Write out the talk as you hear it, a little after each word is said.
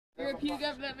You're a puke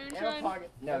after that moonshine?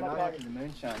 No, not after the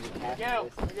moonshine.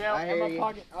 Yeah, I hear in my you.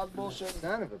 pocket. I was bullshitting.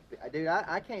 Son of a dude,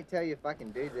 I can't tell you if I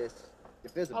can do this.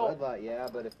 If it's a Bud Light, yeah,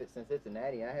 but if it's since it's a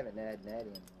natty, I haven't had natty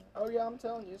in a while. Oh yeah, I'm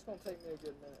telling you, it's gonna take me a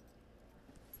good minute.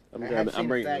 I'm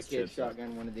bringing a this fat kid chips up.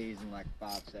 shotgun one of these in like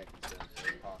 5 seconds. So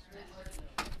it's impossible.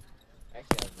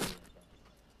 Actually, I was really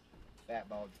impressed. Fat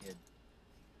bald kid.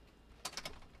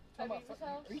 Have you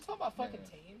yourselves? Are you talking about fucking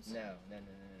teams? No.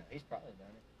 He's probably done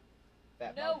it.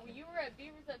 Fat No, bald kid. you were at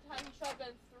Beaver's that time you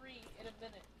shotgun 3 in a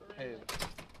minute. Who?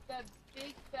 That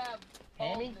big fat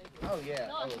bald Hammy? nigga. Oh yeah.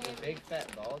 Not The Hammy. big fat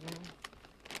bald one.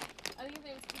 I think his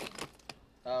name was Steve.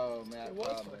 Oh man, It was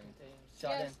probably. fucking teams.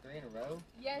 Shotgun Yes. 3 in a row.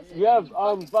 Yes. Yeah,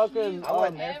 and he fucking- puked I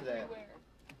wasn't there for that. everywhere.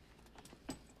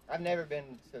 I've never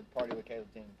been to a party with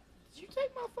Caleb team. Did you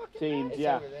take my fucking Teams, It's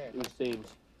yeah. over there. It was teams.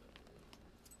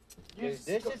 Dude,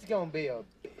 this is gonna be a.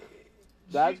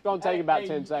 That's gonna take about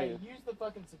 10 seconds. Use the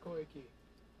fucking Sequoia key.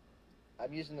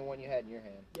 I'm using the one you had in your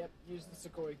hand. Yep, use the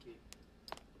Sequoia key.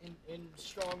 In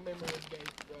strong memory of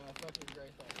fucking Gray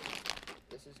Thunder.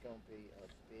 This is gonna be a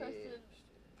big. Preston.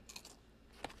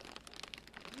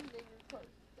 You nigger close.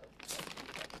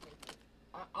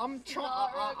 I'm Not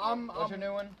trying. What's your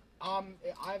new one? I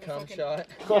have a Cum fucking. shot.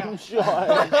 Cum shot.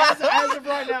 as of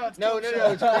right now, it's No, cum no,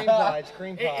 shot. it's cream pie. It's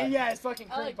cream pie. Yeah, it's fucking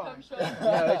I cream like pie. cum shot.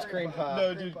 No, it's cream pie.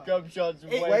 No, dude, gum shots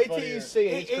way Wait till funnier. you see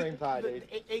it. It's cream pie, dude.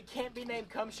 It can't be named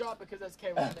cum shot because that's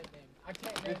K-Roy's nickname. I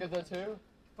can't name Because that's who?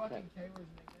 fucking K-Roy's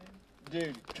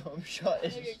nickname. Dude, gum shot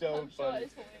is Nigga, so cum shot funny.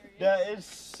 is hilarious. That is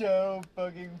so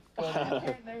fucking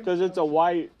funny. Because it's a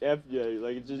white FJ.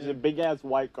 Like, it's just a big ass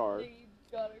white car. Nigga, you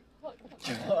gotta fuck cum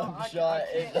shot. Gum shot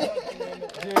is.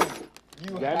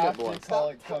 Dude, you Damn have it, boy. to call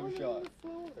it cum shot.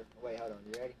 Wait, hold on.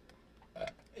 You ready?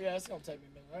 Yeah, it's gonna take me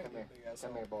a minute. I Come can here. get a big ass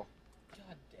Come hole. here, boy.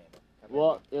 God damn it. Come here,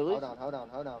 Well, boy. at least.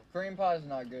 Hold on. Cream pie's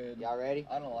not good. Y'all ready?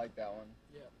 I don't like that one.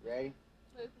 Ready?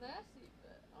 It's nasty,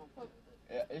 but I don't fuck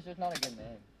with it. Yeah, it's just not a good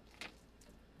name.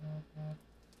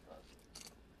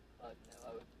 Fuck no,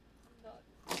 I would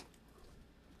not.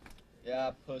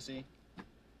 Yeah, pussy.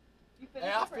 You Hey,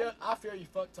 finished it, I feel you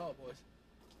fucked up, boys.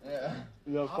 Yeah.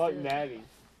 No, I fuck feel- natty.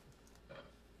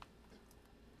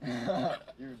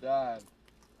 You're dying.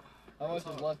 How much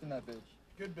is left in that bitch?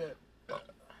 Good bit.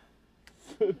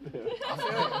 Probably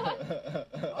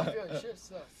I feel like shit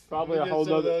sucks. a Get whole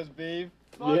some of nother. those beef.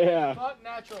 Fuck, Yeah. Fuck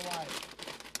natural light.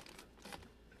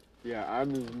 Yeah,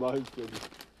 I'm as much as.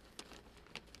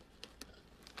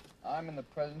 I'm in the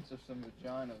presence of some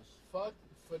vaginas. Fuck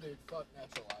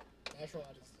natural light. Natural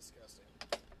light is disgusting.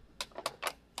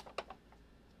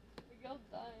 Miguel's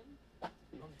dying.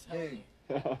 I'm telling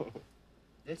Dude. you.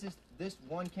 This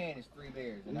one can is 3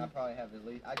 beers, and I probably have at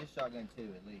least. I just shotgun 2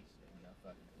 at least. You know,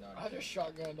 fucking. you already I said just it.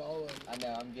 shotgunned all of them. I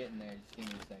know. I'm getting there. Just give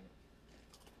me a second.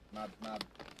 My.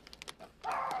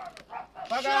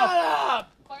 Shut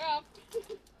up! Fuck off.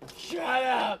 Shut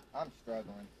up! I'm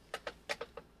struggling.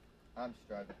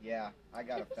 Yeah, I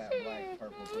got a fat black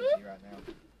purple pussy right now.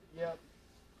 Yep.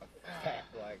 Fat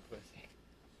black pussy.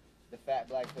 The fat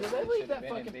black pussy Did they that leave should have that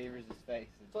been in fucking- Beaver's face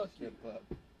at the Fuck strip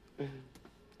club.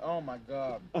 Oh my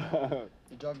god.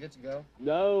 Did y'all get to go?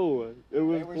 No, it They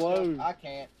was were closed. I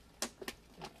can't,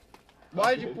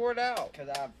 Why did you pour it out? because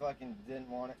I fucking didn't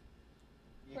want it.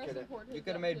 Preston poured his You could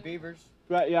have out, made too. beavers.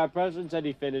 Yeah, Preston said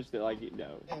he finished it like,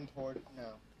 no. And poured it.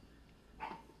 No.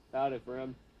 Howdy for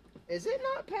him. Is it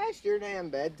not past your damn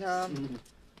bedtime?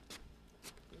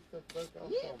 Get the fuck off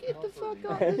Yeah, my get the fuck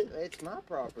property. off. It's my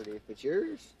property if it's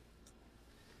yours.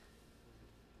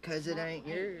 Because it ain't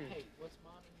yours. Hey, what's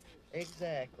mine and yours?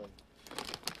 Exactly.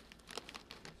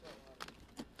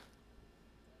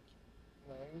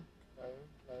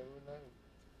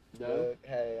 No. No.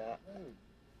 Hey,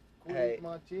 Quit Hey.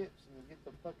 my chips and get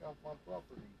the fuck off my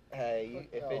property.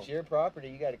 if it's your property,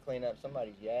 you got to clean up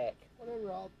somebody's yak.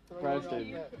 Whatever, I'll throw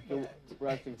Preston. it out.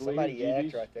 Preston, can we Somebody get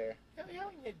yacked GBs? right there. Hell, y'all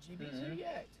can get GBs. Who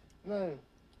yacked? No.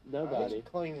 Nobody. I'm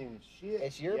cleaning shit.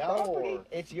 It's your y'all property. are.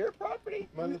 It's your property.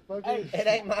 Motherfucker. Hey, It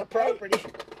ain't my property.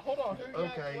 Hold on. Who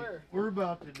yacked Okay, where? we're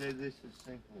about to do this a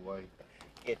simple way.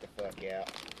 Get the fuck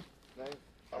out. No,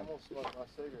 I'm gonna smoke my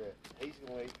cigarette. He's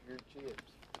gonna eat your chips.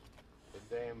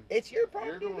 The damn. It's your You're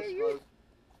property. gonna They're smoke. yours.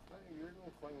 No, you're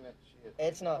gonna clean that shit.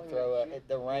 It's not Clean throw that up. shit.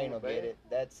 The rain You will wanna get bet? it.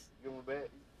 That's You wanna bet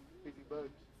 $50?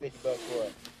 $50 for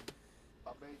it. I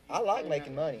bet you I like clean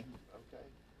making that- money. Okay.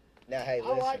 Now, hey, I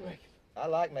listen. like making. I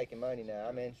like making money now.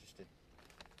 I'm interested.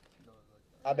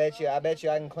 I bet you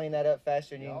I can clean that up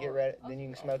faster than you can get ready. Then you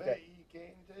can smoke I that. bet you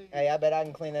can too. Hey, I bet I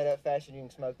can clean that up faster than you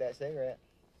can smoke that cigarette.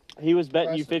 He was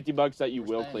betting you Preston. $50 that you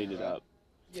We're will staying clean it there, right? up.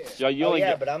 Yeah. So you Oh only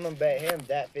yeah, get. but I'm gonna bet him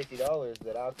that $50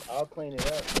 that I'll clean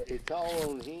it up. It's all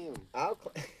on him. I'll.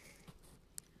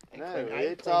 ain't No, clean. I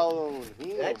ain't it's clean. all on him.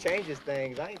 That changes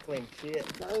things. I ain't clean shit.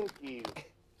 Thank you.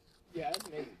 Yeah, that's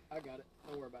me. I got it.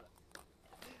 Don't worry about it.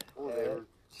 Whatever.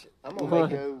 I'm gonna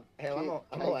What? make it. Go Hell,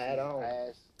 I'm kick gonna add Casey's on.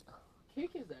 ass.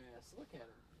 Kick his ass. Look at him.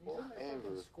 He's in there Whatever.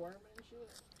 fucking squirming and shit.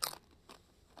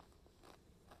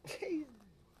 Jesus.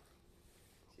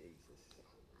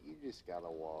 You just gotta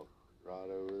walk right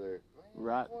over there. Man,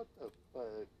 Right. What the fuck?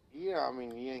 Yeah, I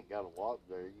mean, you ain't gotta walk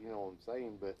there. You know what I'm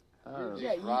saying? But Oh. Just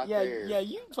Yeah, right there.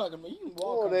 you can fucking you can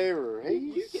walk. whatever.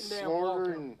 You He's can damn walk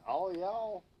smarter him. than all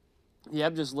y'all. Yeah,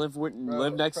 just live Bro,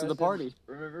 next to the Preston, party.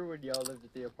 Remember when y'all lived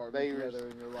at the apartment Beavers. together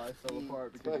and your life fell You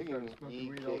apart because you started fucking smoking you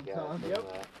weed all the kick out time? from Yep.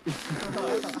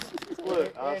 that.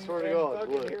 Look, I And- swear to and God,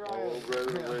 fucking look, here I my am. little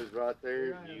brother Yeah. lives right there.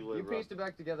 Here I am. You You live right pieced it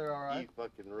back together all You right.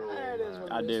 fucking rule. Yeah, it is man.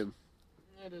 what I do.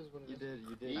 It is what it You is. did.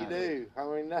 You do. I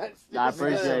mean, that's I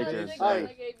appreciate the, you.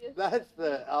 Hey, that's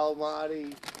the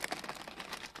almighty.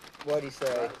 What'd he say?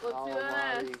 That's Let's see that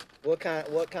almighty. What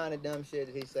kind of dumb shit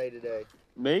did he say today?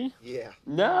 Me? Yeah.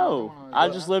 No. I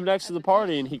just live next to the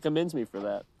party, and he commends me for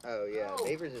that. Oh yeah. Oh.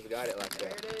 Beavers has got it like There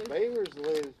that. it is. Beavers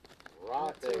lives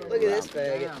right there. Look at this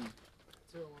faggot.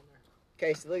 Two of them on there.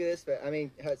 Casey, look at this faggot. I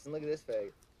mean Hudson, look at this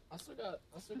faggot. I still got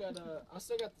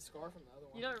the scar from the other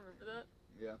one. You don't remember that?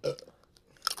 Yeah.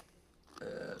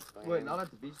 Wait, not at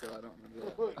the beach though. I don't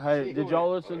remember that. Hey, did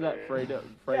y'all listen to that Fredo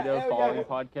Yeah, Falling yeah.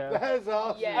 podcast? That's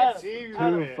awesome. Yes. You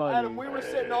Too did it. funny. Adam, we were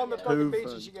sitting on the Too fucking beach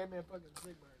funny. and she gave me a fucking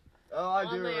sick burn. Oh, I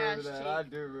On do the remember ass that. cheek. I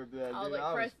do remember that. I was dude. like,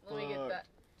 I Preston, let me get fucked. that.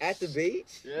 At the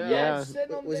beach? Yeah. Yeah.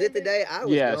 Sitting on Was the it the day I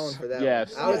was Yes. going for that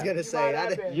Yes. one? I was gonna You say might I have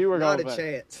did, been. You were not going a for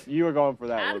chance. You were going for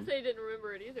that Adam one. said he didn't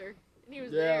remember it either. And he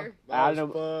was Yeah. there.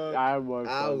 Adam, fucked. I was.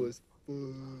 I fun. was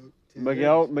fucked.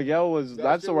 Miguel was. That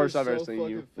That's shit the worst was I've ever so seen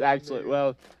you. fucking fun, Actually, dude.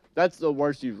 well, that's the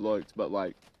worst you've looked. But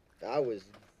like I was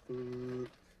fucked.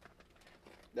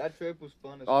 That trip was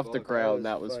fun as off fuck. the crowd, and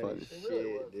that was funny funny. as It really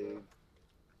shit, was, dude.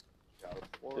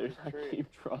 Dude, I keep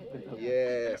dropping them.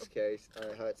 Yes, Case.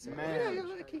 Hudson. Man. Yeah,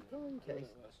 I keep going, Case.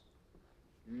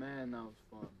 Man, that was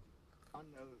fun. I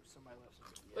know somebody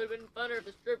left some. Would have been funner if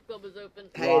the strip club was open.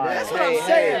 Hey, Right. that's That's what I'm hey,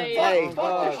 saying. hey. Fuck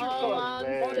the strip All club. I'm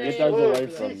Man, saying. Get those away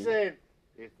Look, from she me. said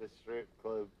it's the strip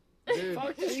club. Dude,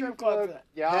 Fuck the strip club for that.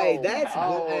 Y'all, Hey, that's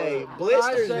y'all hey, are-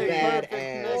 Blister's say perfect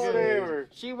badass. nigga. Whatever.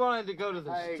 she wanted to go to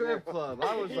the Hey, strip go. club.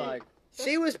 I was like,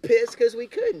 She was pissed because we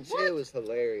couldn't. It was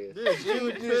hilarious. dude, she was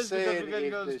You pissed just because said we couldn't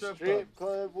if go to the the strip strip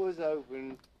club. club was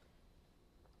open,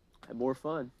 Had more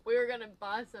fun. We were gonna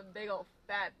buy some big old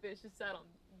fat bitch that sat on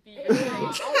beaver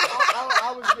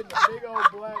I was getting a big old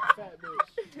black fat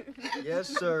bitch. Yes,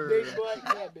 sir. Big black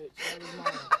fat bitch. That was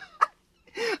mine.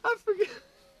 I forget.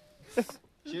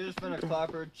 She was finna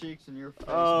clap her cheeks in your face.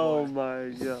 Oh boy. my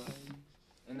god.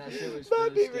 And that shit was My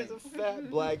finna beaver's a stink. fat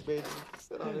black bitch.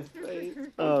 Sit on his face.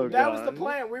 Oh god. That was the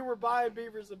plan. We were buying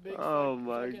beavers a big Oh fat,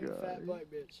 my fucking God. fat black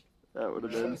bitch. That would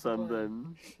have been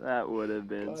something. That would have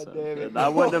been God damn something. it. I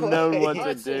wouldn't have known what to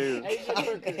Hudson, do. Asian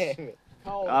hookers. Damn it.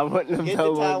 Call I wouldn't have Get the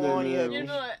known what Taiwan to in. do. You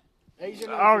know what? Asian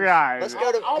Oh hookers. god. Let's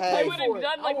go to. I'll hey, pay would've for it.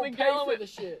 done like I will Miguel pay for with- the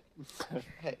shit.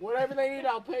 Hey. Whatever they need,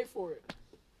 I'll pay for it.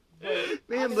 Me I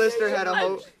and mean, Blister they- had a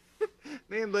whole.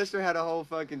 Me and Blister had a whole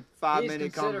fucking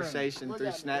 5-minute considering. conversation Look through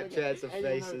at me, look at me. Snapchats of Asian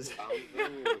faces.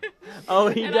 hookers. Oh,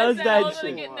 he And does I said, that I was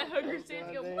shit. getting the hooker seats.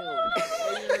 Go, Goddamn.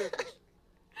 "What?" Asian hookers.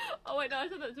 Oh wait, no, I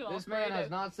said that too. This man has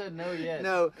not said no yet.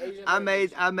 No, Asian I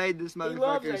made hookers. this loves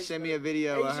motherfucker Asian send me a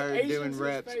video of her Asians doing is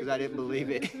reps because I didn't believe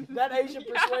it. That Asian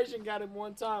persuasion got him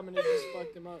one time and it just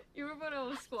fucked him up. You remember when I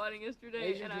was squatting yesterday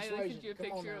Asian and I like, persuasion. sent you a Come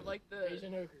on picture now. of like the.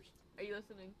 Asian hookers. Are you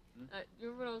listening? Hmm? Do you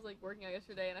remember when I was like working out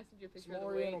yesterday and I sent you a picture Some of the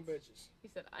Oriental weights? bitches. He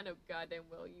said, "I know goddamn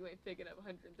well you ain't picking up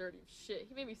 130 of shit."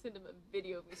 He made me send him a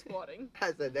video of me squatting.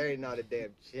 I said there ain't not a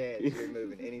damn chance you're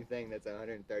moving anything that's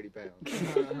 130 pounds.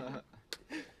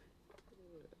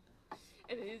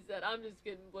 And he said, "I'm just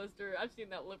getting blister. I've seen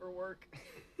that liver work."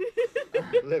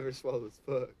 Liver swole as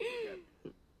fuck.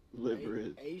 Liver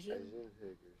is. Asian? Asian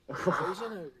hookers.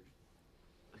 Asian hookers.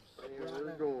 Man,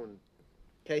 we're going.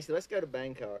 Casey, let's go to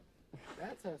Bangkok.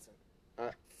 That's Hudson.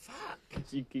 Fuck.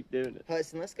 You keep doing it.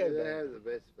 Hudson, let's go to They Bangkok. have the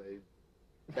best food.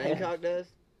 Bangkok does?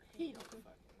 He don't fucking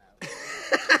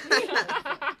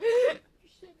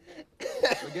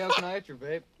know. Miguel, can I hit your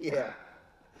vape? Yeah.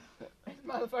 This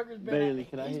motherfucker's been Bailey,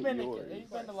 can I he's hit been yours? To, he's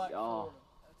been to like Oh.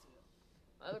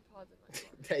 My other pod's in my car.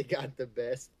 They got the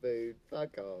best food.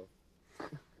 Fuck off.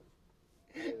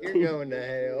 You're going to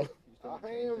hell. I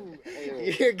am.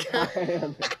 You're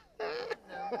going.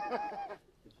 No.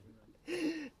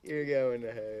 You're going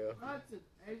to hell. Hudson,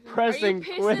 Asian Preston Are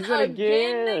you quits pissing it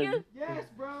again, again. nigga? Yes,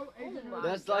 bro. Asian Oh my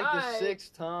hookers. That's like the God.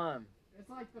 6th time. It's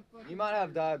like the fucking You might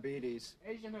have diabetes.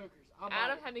 Asian hookers.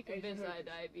 Adam had me convinced I had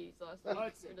diabetes last week.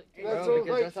 Hudson. That's Bro, what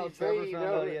because makes that's how you Trevor pee, found you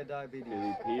know? out he had diabetes. Did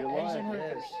he pee a lot? Asian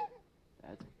hookers.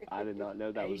 I did not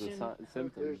know that was a Asian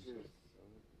symptom.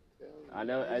 I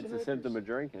know it's a symptom of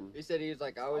drinking. He said he was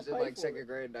like, I was I'll in pay like for second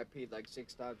grade and I peed like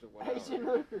 6 times in 1 hour. Asian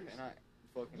hookers. And I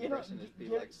fucking Get on, Preston just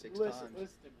peed like 6 listen, times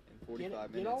listen to me. in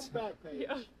 45 Get minutes. on back page.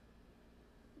 Yeah.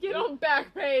 Get on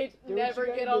back page. Do what Never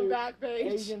you get gotta on do. back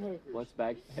page. Asian hookers. What's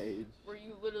back page? Where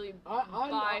you literally I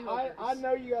buy hookers.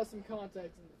 know you got some contacts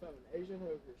in the phone. Asian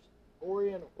hookers.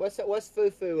 Oriental. What's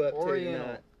Fufu up Oriental. to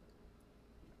tonight?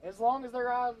 As long as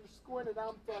their eyes are squinted,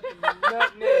 I'm fucking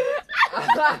nutting it.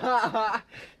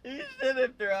 You said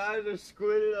if their eyes are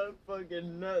squinted, I'm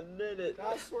fucking nothing in it.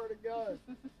 I swear to God.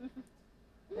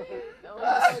 No,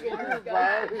 You're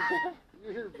bad.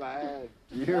 You're bad.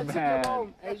 You're Hudson, bad. Come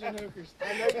on, Asian hookers.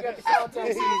 I know you got the contacts in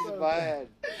He's the phone. bad.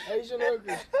 Asian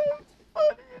hookers.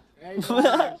 Asian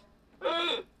hookers.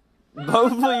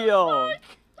 Both of y'all.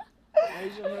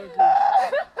 Asian hookers.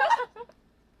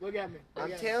 Look at me. Look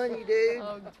I'm at me. telling you, dude.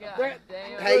 Oh god There-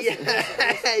 damn.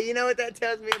 Hey, you know what that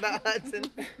tells me about Hudson?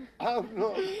 I'm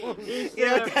not. You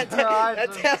know what that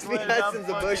tells me Hudson's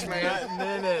a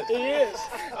bushman. He is.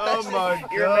 Oh my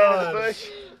god. You're a man of the bush.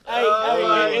 Hey,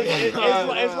 Oh hey, my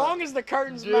God. as long as the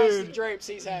curtains match the drapes,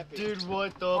 he's happy. Dude,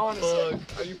 what the Honestly.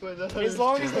 fuck? Are you putting that As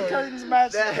long as the curtains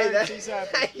match the curtains, he's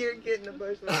happy. You're getting a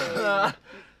bushman.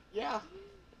 Yeah, As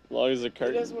long as the it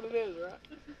curtain. is what it is, right?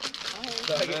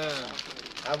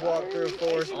 I've walked through a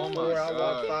forest Oh my before. I'll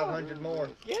walk God. 500 more.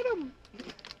 Get him.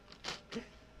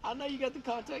 I know you got the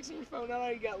contacts in your phone. I know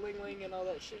you got Ling Ling and all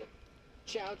that shit.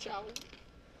 Chow chow.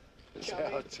 Chow Chow,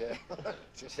 mein. chow.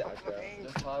 Chow,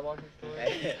 That's how I walk in the store.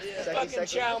 Hey, Fucking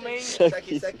chow mein.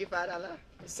 Sucky, $5.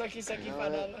 Sucky sucky No.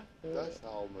 $5. That's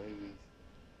all movies.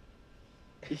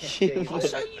 I'll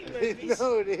show you movies.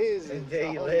 No, it is. Until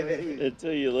It's you all live it. movies.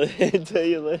 until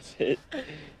you live it.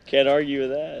 Can't argue with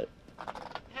that.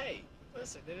 Hey,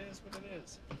 listen, it is what it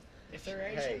is. If they're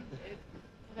Asian, Hey.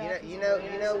 it happens You the way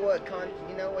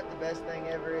know it what the best thing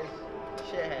ever is?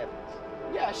 Shit happens.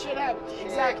 is. Yeah, shit happens. Shit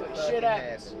Exactly. fucking Shit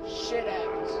happens. Shit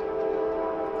happens.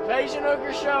 If Asian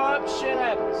hookers show up, shit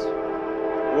happens.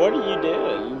 What are you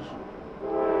doing?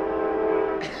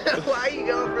 Why are you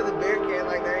going for the beer can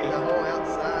like there ain't a hole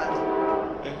outside?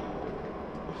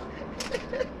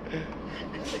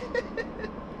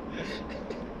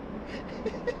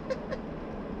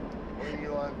 What are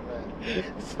you laughing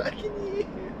at? Fucking you.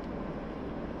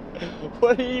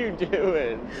 What are you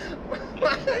doing?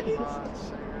 Why are you- My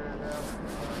cigarette out.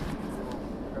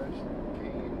 Crushing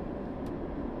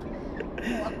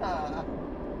Why? cane.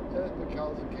 Just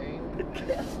because of cane.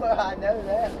 Well, I know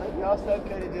that, but you also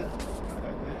could have just.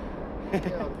 Yeah,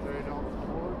 throw it on the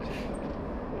porch.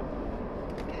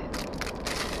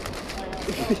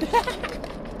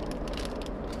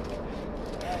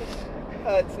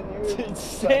 Hudson, you're Dude,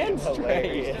 stand fucking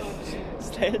straight. hilarious.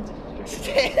 Stand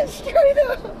Stand straight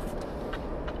up.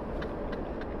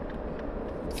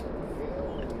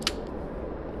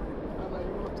 I know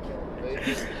you want to kill me.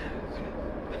 Baby.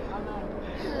 I know.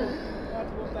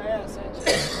 That's what they ass at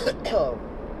you. Oh.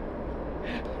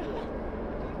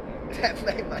 That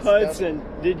made my Hudson,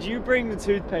 did you bring the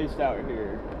toothpaste out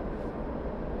here?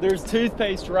 There's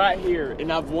toothpaste right here,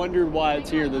 and I've wondered why it's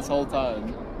here this whole time.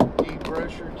 You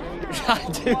brush your teeth.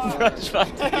 I do brush my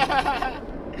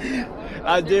teeth.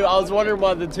 I do. I was wondering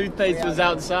why the toothpaste was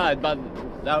outside by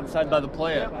the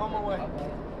plant. Yep, on my way.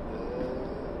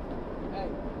 Hey,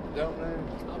 Don't know.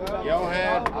 I'll be Y'all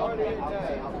back. have- I'll be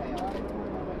back.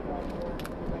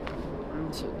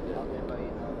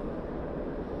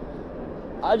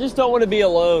 I just don't want to be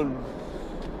alone.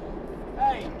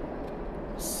 Hey,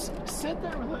 sit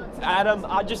there with us. Adam,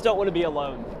 I just don't want to be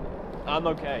alone. I'm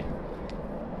okay.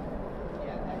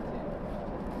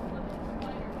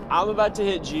 I'm about to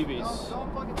hit GB's.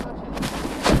 Don't fucking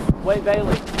touch it. Wait,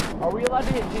 Bailey, are we allowed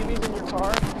to hit GB's in your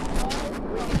car?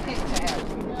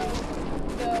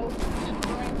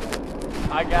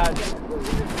 I got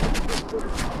you.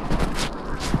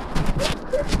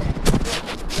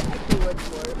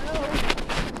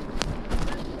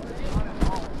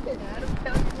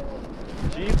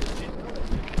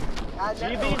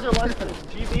 GB's are less than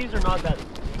GB's are not that.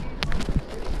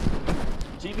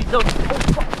 GB's don't. Oh,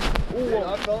 fuck. Dude, Ooh,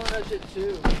 I'm calling that shit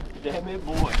too. damn it,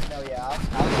 boy. Hell yeah, I'll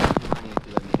give you money if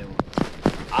you let me do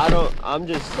it.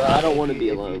 I don't want to be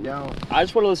If alone. you don't, I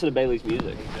just want to listen to Bailey's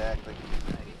music. exactly.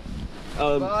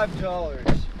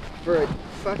 $5. For a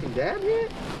fucking dab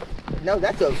hit? No,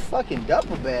 that's a fucking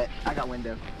double bet. I got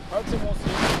window. Hudson wants to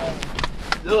do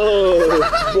Oh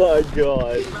my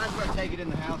god. You might as well take it in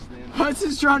the house then.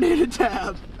 Hudson's trying to hit a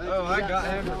tab. Oh, I got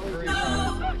him for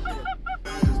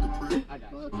free. I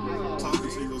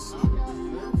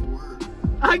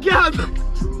got.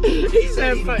 He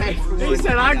said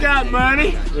I got money.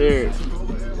 Here.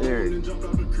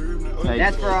 Hey,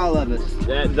 That's for all of us.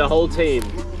 the whole team.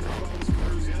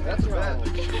 That's right.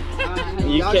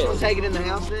 You Y'all can't- just gonna take it in the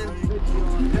house then?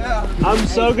 I'm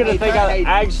so gonna think I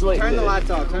actually. Turn the lights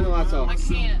off. Turn the lights off. I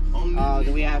can't.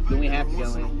 Then we have to go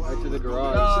in. Right to the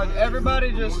garage.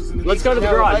 Everybody just. Let's go to the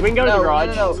garage. We can go to the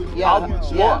garage. No.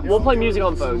 Yeah. We'll play music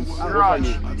on phones.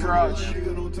 Garage. Garage.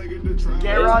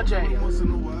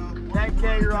 That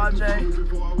garage.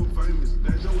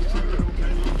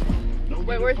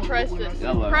 Wait, where's Preston?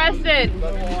 Hello. Preston!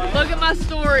 Look at my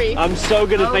story. I'm so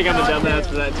gonna think I'm a dumbass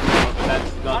for that tomorrow, but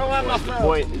that's I not don't have the my point. The phone.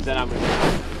 point is that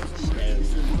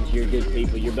I'm You're good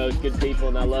people. You're both good people,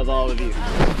 and I love all of you.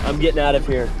 I'm getting out of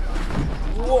here.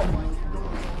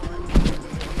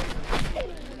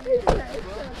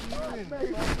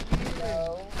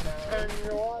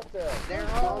 They're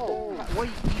all. What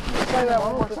you Say that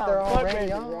one more if time. they're Fuck already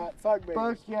baby, on? right? Fuck baby.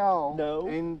 Fuck y'all. No.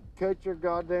 And cut your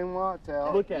goddamn lights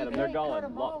out. Look at them. They're gone.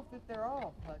 if they're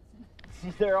off.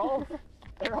 They're all.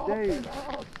 Dude.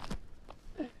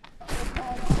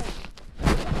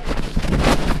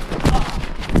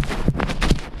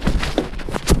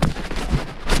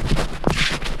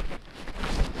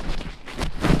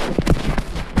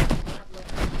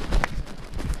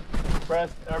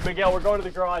 Miguel, we're going to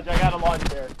the garage. I got a lawn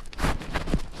chair.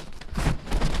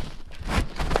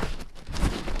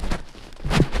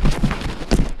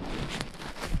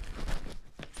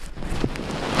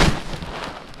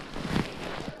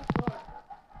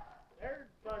 They're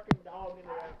fucking dogging it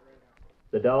out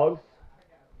right The dogs?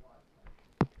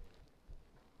 now.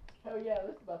 Hell yeah,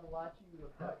 this is about to light you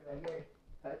the fuck right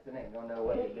Hudson ain't gonna know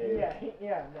what to do.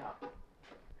 Yeah,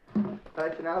 no.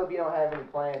 Hudson, I hope you don't have any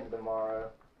plans tomorrow.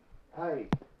 Hey,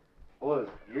 look,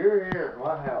 you're here at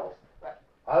my house.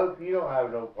 I hope you don't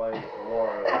have no plans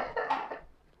tomorrow.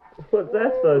 What's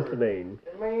that supposed to mean?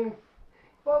 It means,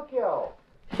 fuck y'all.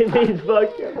 It means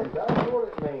fuck you. That's what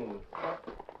it means.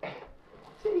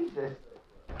 Jesus.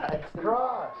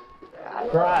 Christ.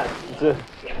 Christ.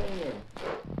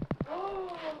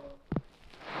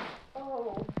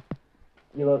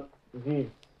 You look, geez,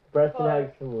 Preston has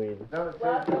some weed. Don't say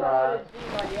Last time I Christ. had to do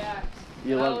my yaks.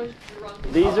 You I love. was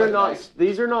drunk.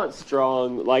 These are not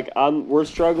strong. Like we're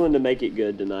struggling to make it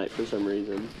good tonight for some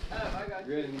reason. Oh, I got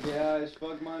you. Ready to get eyes,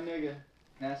 fuck my nigga.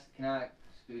 Can I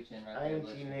scooch in right there? Ain't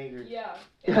Listen? you nigger. Yeah.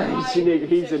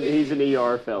 he's an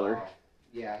ER feller.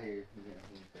 Yeah, I hear you.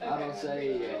 I don't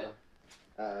say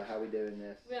How we doing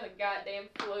this? We on a goddamn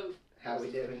float. How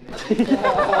we doing this?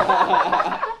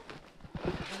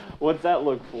 What's that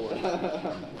look for?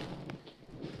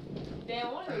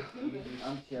 Damn, what are they doing?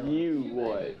 I'm chilling. You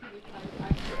what?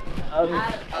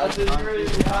 I just ready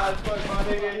to get high as fuck my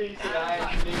nigga. He said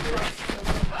I ain't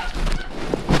nigga.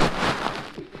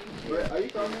 Where, are you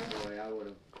from here? Boy, I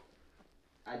would've.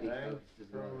 I do Thanks focus this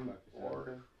from motherfucker.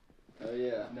 Florida. Oh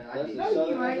yeah. No, That's I the did.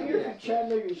 southern right here yeah. from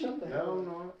Chattanooga or something.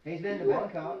 No. He's been to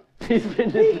Bangkok. He's been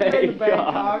He ain't been to to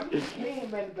Bangkok. Bangkok. He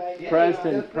ain't been to Bangkok.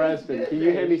 Preston, can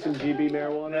you hand me some GB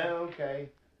marijuana? No, okay.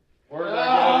 Where did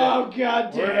I Oh,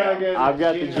 god go? Where did I damn. go? I've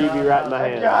got the GB right in my I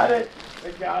hand. got it.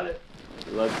 I got it.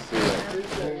 Let's see it.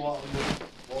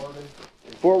 Florida.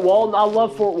 Fort Walton, I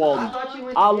love Fort I Walton. thought you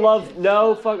went to I love Texas.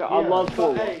 no fuck. I love Fort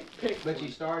Walton. Hey, pick But you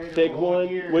started. Pick at one.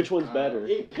 year. Which one's better?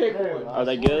 Pick one. Are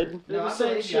they good? They're No, the I same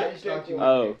believe you. I shit. just thought you Pick went one.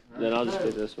 Oh, then I'll just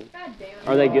pick this one. God damn it.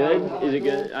 Are they good? Is it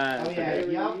good? Oh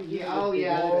yeah, oh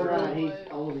yeah, that's right. He's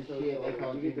old as shit. They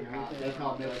call junior high. They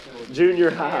call middle school. Junior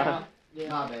high.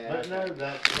 My But bad. no,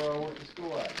 that's where I went to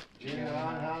school at. Junior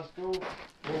high and high school,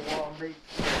 Fort Walton Beach.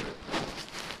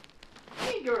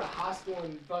 You didn't go to high school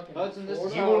in fucking Hudson, this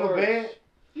is Florida. You how it want to works. bet?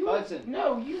 You were, Hudson.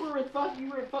 no, you were at fucking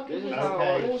This is Hudson. how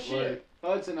Okay, it Bullshit.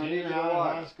 Hudson, I need you Junior to high and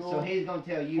high watch. school, So he's gonna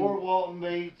tell you. Fort Walton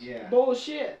Beach. Yeah.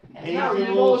 Bullshit. He's No, a you're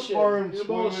little bullshit. sperm You're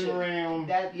swimming bullshit. around.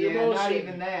 That You're yeah, not bullshit.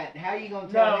 even that. How you gonna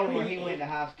tell No, him where he- he went to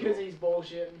high school? Because he's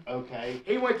bullshitting. Okay.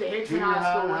 He went to Hickson Junior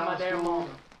High School with high my damn school. mama.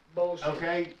 Bullshit.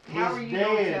 Okay. How are He's you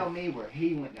gonna dead. tell me where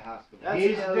he went to high school? That's,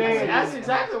 He's that's, dead. that's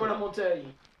exactly what I'm gonna tell you.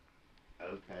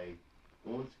 Okay.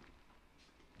 Once,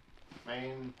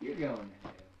 man, You're going to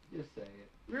hell. Just say it.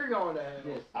 You're going to hell.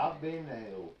 Just say I've been to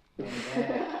hell. it. And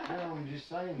that. No, I'm just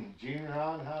saying, junior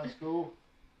high and high school,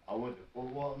 I went to Fort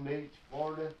Walton Beach,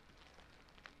 Florida.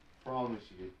 Promise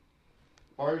you.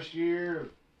 First year,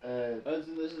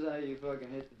 Hudson, this is how you fucking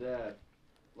hit the dab.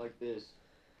 Like this.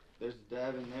 There's a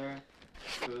dab in there.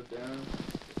 Put it down.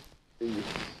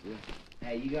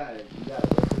 Hey, you gotta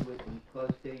listen with them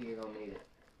close to you. You're gonna need it.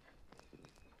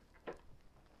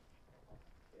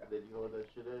 did you know what that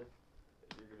shit is?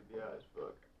 You're gonna be high as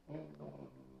fuck.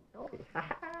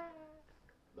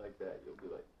 Like that, you'll be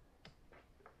like.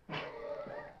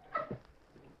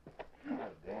 God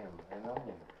damn, man, I'm gonna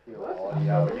kill all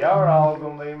y'all. Y'all are all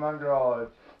gonna be in my garage.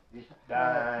 Just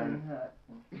dying.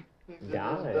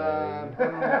 Dying?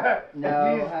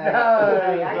 No, Just hey,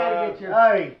 dying, hey, I gotta get your-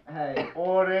 Hey, Hey,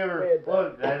 whatever.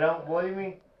 Look, they don't believe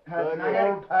me. Hudson,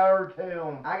 More power to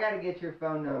them. I gotta get your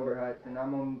phone number, Hudson.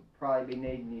 I'm gonna probably be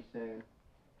needing you soon.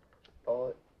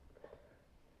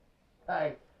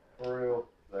 Hey, for real,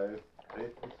 though.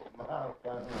 This is my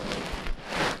phone.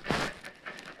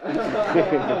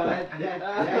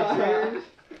 That's yours?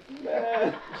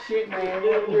 Shit, man.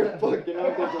 Your fucking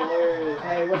uncle's hilarious.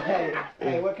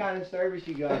 Hey, what kind of service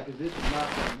you got? Cause this is my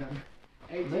phone number.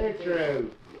 Metro.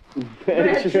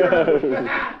 Metro.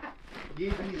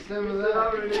 Give me some of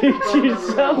that. Get you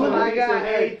some of I got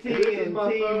AT This is and my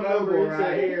phone T-Mobile number, he right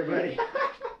said. here, buddy.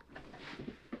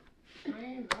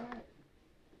 Man,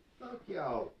 fuck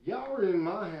y'all. Y'all are in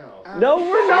my house. No,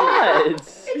 we're not.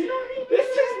 This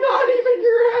is not even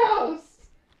your house.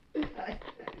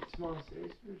 It's my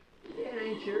sister's. It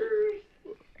ain't yours.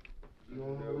 You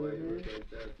want to live here?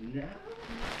 No.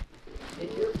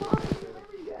 It's your phone.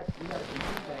 Remember, you got some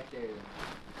shit back there.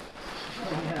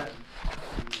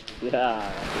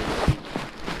 Yeah.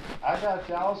 I got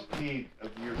y'all's feed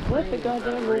of your What the friends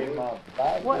goddamn that are in my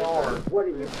backyard. What are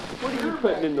you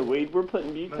putting in the weed? We're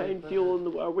putting butane fuel in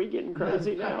the. Are we getting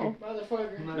crazy now?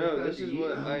 Motherfucker. No, this is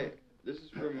what I. This is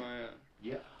for my.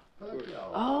 Yeah. Fuck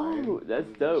y'all. Oh, man. that's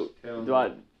I'm just dope. telling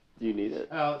Do you need it?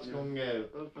 How it's gonna go.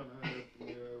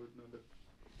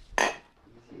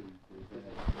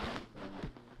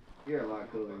 You're a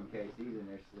lot cooler than Casey. He's in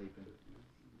there sleeping.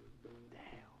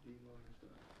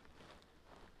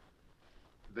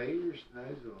 Vader knows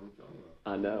what I'm talking about.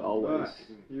 I know, always.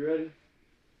 You ready?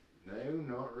 No,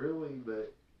 not really,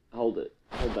 but Hold it.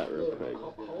 Hold that real Look, quick.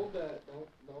 hold that. Don't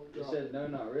You drop said it. no,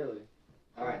 not really.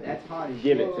 Alright, that's hot as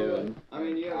Give shit. it to him. I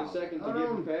mean, you have a second to Hold get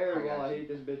on. prepared I got while I you. heat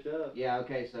this bitch up. Yeah,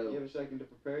 okay, so. You have a second to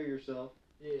prepare yourself.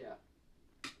 Yeah.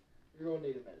 You're gonna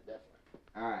need a minute, definitely.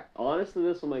 Alright, Honestly,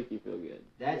 this will make you feel good.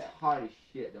 that's hot as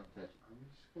shit. Don't touch it. I'm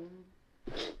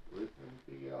just gonna listen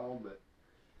to y'all, but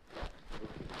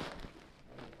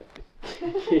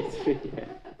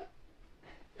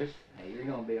Hey, you're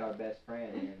gonna be our best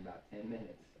friend in about 10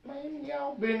 minutes. man,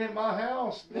 y'all been at my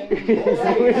house. Man.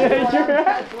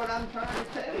 That's what I'm trying to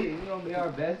tell you. You're gonna be our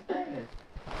best friend.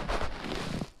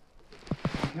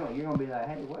 You're gonna be like,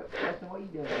 hey, what you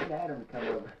doing? Get Adam to come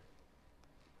over.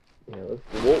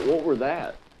 Yeah, what were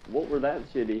that? What were that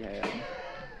shit he had?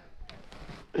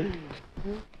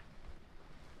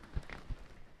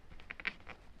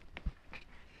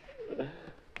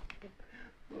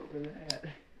 What was that?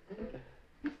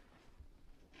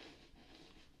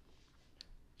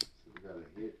 So we gotta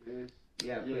hit this.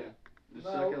 Yeah, Yeah. put Just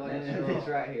suck it like a this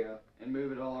straw. right here. And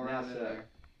move it all around Now in suck. there.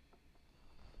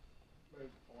 Move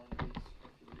one of these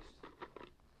confused.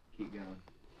 Keep going.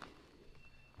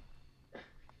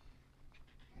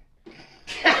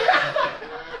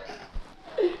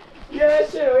 Yeah, that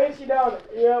shit'll hit you down it.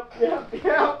 Yep.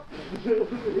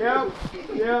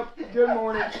 Good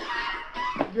morning.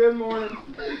 Good morning.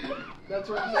 That's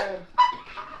what I'm saying.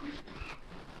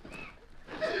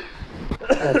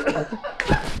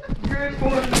 Good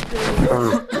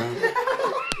morning.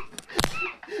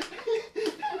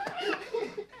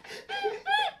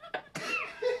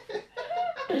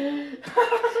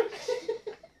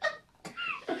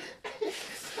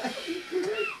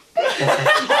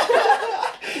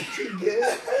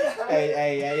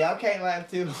 Hey, y'all can't laugh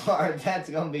too hard. That's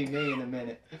gonna be me in a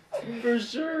minute. For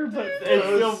sure, but it's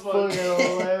still funny.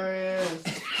 hilarious.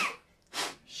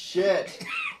 Shit.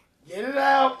 Get it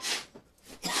out.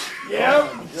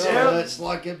 It's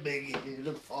like a big in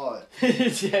a pot.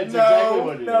 That's exactly No,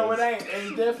 what it no, is. it ain't.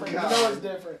 It's different. You know it's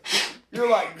different. You're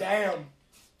like, damn.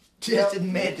 Just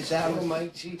admit that That was will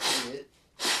make you hit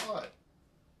pot.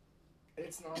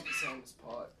 It's not the same as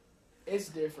pot. It's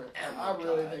different. I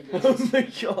really think it Oh is. my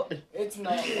god. It's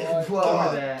not pot. What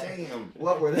God were that? damn.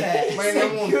 What were that? Man,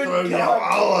 I'm gonna Good throw God. y'all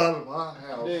all out of my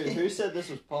house. Dude, who said this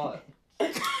was pot?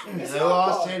 It's No, not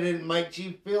I pot. said it makes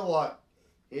you feel like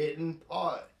hitting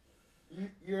pot.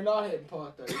 You're not hitting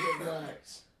pot though. You're hitting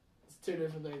wax. It's two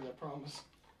different things. I promise.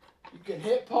 You can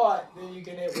hit pot, then you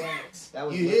can hit wax. That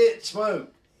was You hit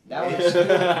smoke.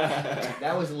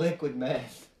 that was liquid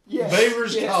meth. Yes.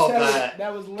 Beavers caught was- that.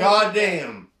 That was liquid. God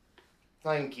damn.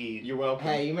 Thank you. You're welcome.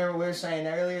 Hey, you remember we were saying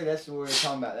earlier? That's what we were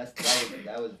talking about.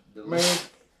 That was the Man,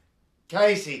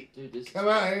 Casey, Dude, this come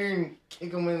out here and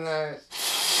kick him in the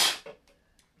ass.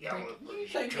 Y'all You motherfuckers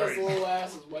think this crazy. little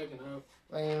ass is waking up?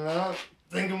 Man, I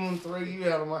think I'm gonna throw you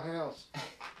out of my house.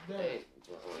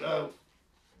 No.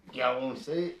 Y'all want to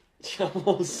see it?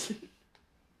 Almost.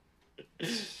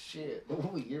 Shit.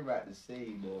 Ooh, you're about to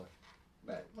see, boy.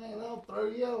 But Man, I'll throw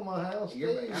you out of my house,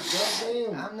 You're- too.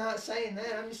 Goddamn. I'm not saying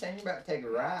that. I'm just saying you're about to take a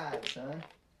ride, son.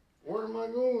 Where am I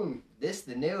going? This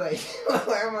the new age.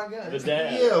 Where am I going? The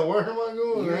dad. Yeah, where am I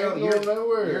going? You're- I ain't you're- going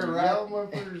nowhere. you're right. Y'all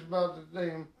motherfuckers about to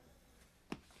damn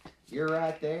You're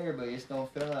right there, but it's gonna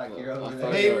feel like you're over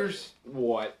there. neighbors.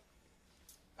 What?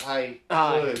 Hey,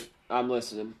 Hi. look, I'm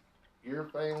listening. your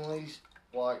family's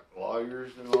like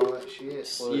lawyers and all that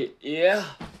shit. Look, Yeah.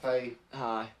 hey,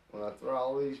 Hi. when I throw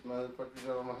all these motherfuckers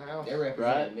out of my house, They're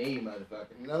representing me,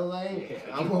 motherfucker. no, they ain't. Yeah,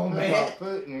 I'm you gonna won't put bet. my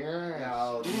foot in your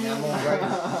ass. No, I'm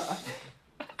gonna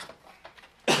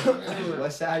break.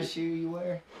 What size shoe you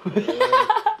wear?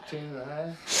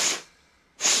 2.5.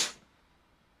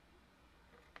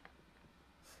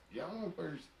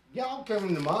 Y'all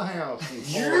coming to my house and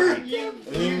You and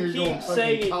then you're keep gonna fucking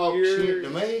saying talk you're- shit to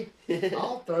me.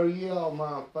 I'll throw you out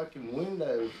my fucking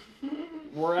window.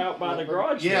 We're out by the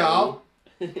garage. Yeah, now.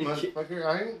 motherfucker,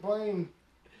 I ain't playing.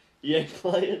 You ain't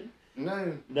playing?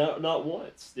 No, No, not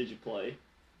once did you play.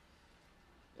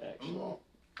 I'm Actually. not.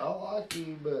 I like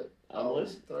you, but I'm I'll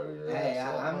listening. throw your Hey,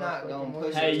 ass out I'm my not fucking gonna push window.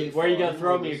 it Hey, too where you far. gonna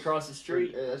throw me across the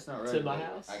street Yeah, that's not right. to my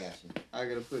house? I got you. I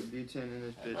gotta put butane in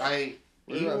this bitch. Hey,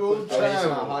 Where you do I will put- Oh, it's not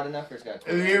travel. hot enough or it's got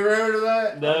Have you ever heard of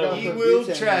that? No. I gotta You put will butane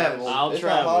in travel. this. I'll It's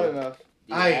travel. not hot enough. Do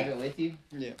you Hey. have it with you?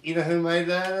 You know who made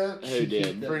that up? Who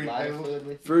did? The Fruity lighter Pebbles. fluid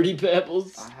with you? Fruity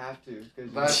Pebbles? I have to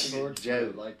because That's it's a storage joke.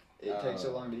 food. Like it takes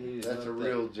so long to heat it. That's up a that-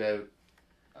 real joke.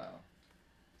 Oh.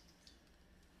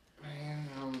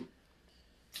 Man,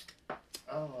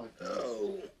 I like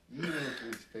that. You want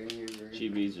to stay here, man.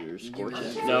 Chibi's or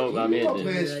scorches? You No, I'm You in. my Dude.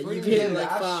 best You friend. did Dude,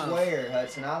 like I 5. swear,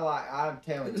 Hudson, I'm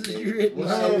telling you, You're dude. hitting We'll,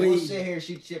 my sit, we'll weed. sit here and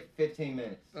shoot shit for 15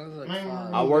 minutes. I was like, Man,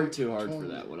 5. I worked too hard for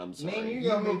that one. I'm Me and sorry. you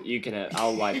gonna be... You can have.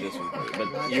 I'll wipe this one for you.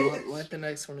 But Let, you. let the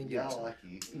next one get Y'all some. like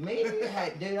you. Me and you,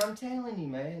 hey, dude, I'm telling you,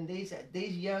 man.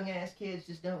 These young ass kids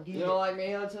just don't get You it. don't like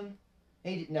me, Hudson?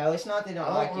 No, it's not they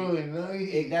don't like I you. don't really know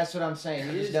you. That's what I'm saying.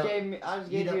 You You just just don't. gave me. I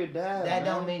just you gave don't- you a dab. that man.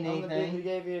 don't mean I'm the dude anything. who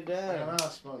gave you a Man, dab. I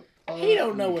smoke. He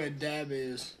don't know what a dab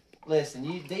is. Listen,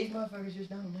 these motherfuckers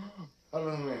just don't know. Hold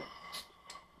on a minute.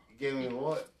 You gave me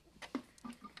what?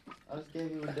 I just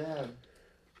gave you a dab.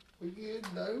 We good,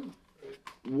 no?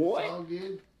 What? All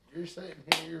good. You're sitting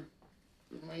here.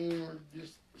 Me and we're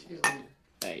just chilling.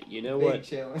 Hey, you know Big what?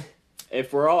 chillin'.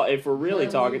 If we're really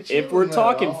Man, talking, we're if we're chilling,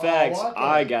 talking though. I facts, like that.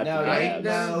 I got No, the I you- ain't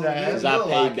dabs. done no, that. Because you I will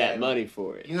paid like that it. money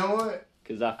for it. You know what?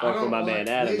 Because I I fucked with don't my man like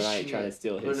Adam this and I ain't trying to shit,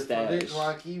 steal But his if I didn't stash.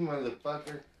 like you,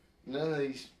 motherfucker, none of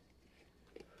these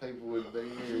people would be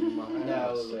here in my No,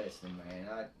 house. listen,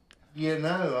 man. You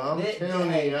know, I'm Th-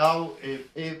 telling hey. you, y'all, if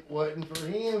it wasn't for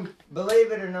him,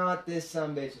 Believe it or not, this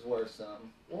sumbitch is worth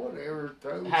something. whatever,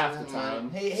 throw Half the something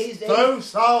time. at him. He's Throw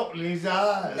salt in his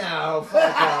eyes. no,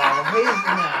 fuck off.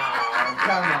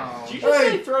 Come on. Did you just Hey.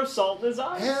 say throw salt in his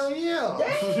eyes? Hell yeah.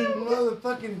 Damn.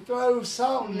 Motherfucking throw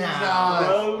salt in his No. eyes.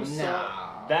 Throw No.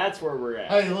 salt. That's where we're at.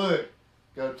 Hey, look.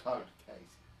 Go talk to Casey.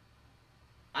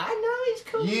 I know he's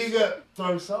cool. You got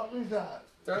throw salt in his eyes.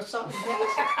 Throw something.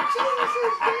 Jesus, dude,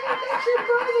 that's your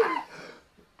brother.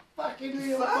 Fucking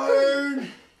he'll Fuck. burn.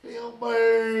 He'll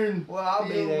burn. Well, I'll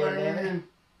be He'll there, burn. man.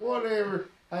 Whatever.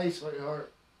 Hey,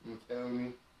 sweetheart. I'm telling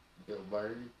you, he'll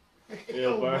burn.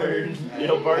 He'll burn.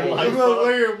 He'll burn Hey, like Come over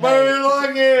fuck. here, burn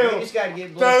like You hell. just gotta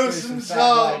get blood Throw through some fat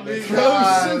salt black in bitch. his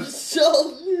eyes.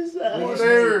 Salt in his eyes.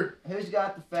 Whatever. Who's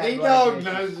got the fat black T-Dog bitches?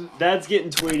 knows it. That's getting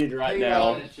tweeted right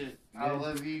now. I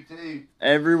love you too.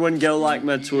 Everyone go like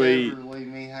my You tweet. Never leave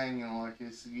me hanging like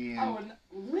this again. I would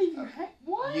leave you hang.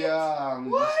 What? Yeah, I'm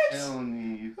What? just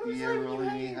telling you. If Who's you ever leaving you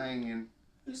leave me hanging? hanging,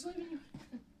 Who's leaving you?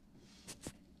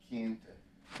 Kenta.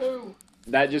 Who?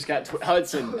 That just got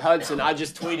Hudson. I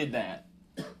just tweeted that.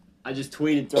 I just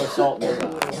tweeted throw salt in his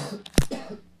eyes.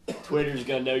 Twitter's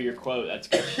gonna know your quote. That's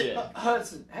good shit.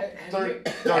 Hudson. Have you,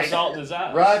 Throw salt in his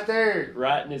eyes. Right there.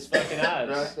 Right in his fucking eyes.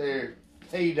 Right there.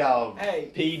 T-Dog. hey.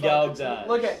 P-Dog's fuck, eyes.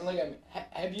 Look at me.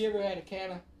 Have you ever had a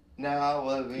can of? No, I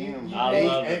love him. You- I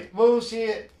love him. It's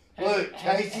bullshit. Have- Look,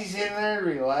 have- Casey's in there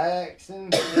relaxing.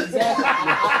 Exactly.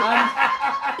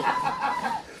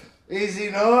 Is he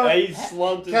not? He's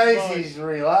slumped as Casey's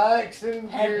relaxing.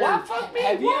 Have- You're- fuck. Fuck me.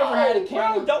 Have you ever had a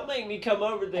can Bro, of- don't make me come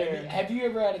over there. Have you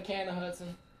ever had a can of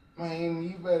Hudson? Man,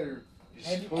 you better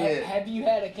just quit. Have you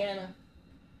had a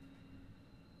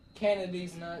can of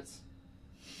these nuts?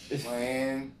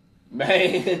 Man,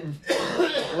 Man.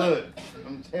 look,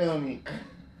 I'm telling you,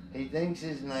 he thinks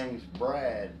his name's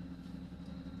Brad.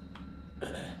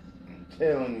 I'm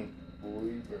telling you, boy,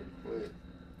 you better quit.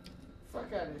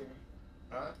 Fuck out of here.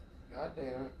 God damn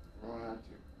it, I'm gonna have to.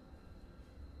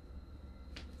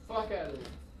 Fuck out of here.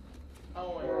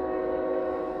 Oh my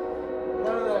god.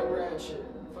 None of that Brad shit.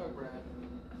 Fuck Brad.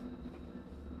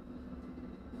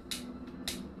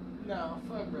 No,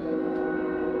 fuck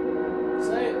Brad.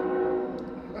 Say it.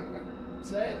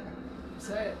 Say it.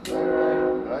 Say it. Fuck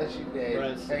Brad. That's your dad.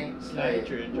 Bryce, Can't say it.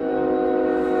 hatred.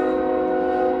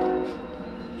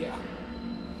 Yeah.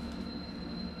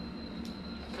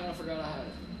 I kinda forgot I had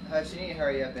it. Hutch, you need to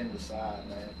hurry up and decide,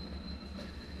 man.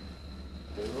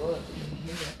 Do what?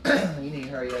 You need to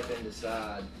hurry up and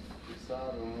decide. Decide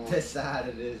on what? Decide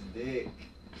it is dick.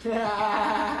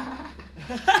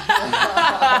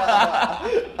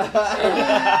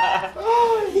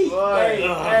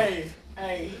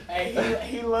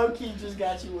 He low-key just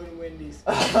got you with Wendy's.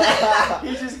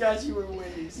 He just got you with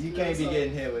Wendy's. You can't be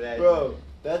getting hit with that. Bro,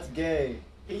 that's gay.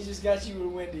 He just got you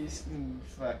with Wendy's.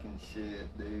 Fucking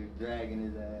shit, dude. Dragging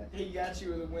his ass. He got you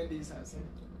with a Wendy's, Hudson.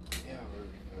 Yeah,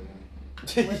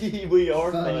 We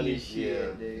are Funny funny. as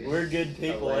shit, dude. We're good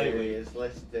people, ain't we? Hilarious.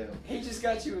 Listen to him. He just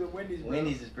got you with a Wendy's, bro.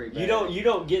 Wendy's is pretty bad. You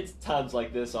don't get times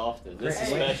like this often. This is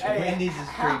Hey, special. Wendy's is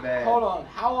pretty bad. Hold on.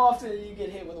 How often do you get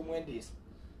hit with a Wendy's?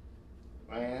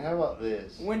 Man, how about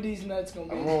this? Wendy's nuts gonna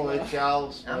be. I'm gonna let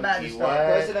y'all smoke I'm about to your start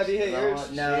wax, pressing. Have you hit and all yours?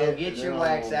 that No, shit, get and your then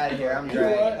wax I'm out of here. I'm gonna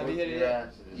dragging. whip Have you hit it your yet?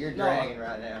 asses. You're No. dragging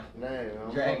right now.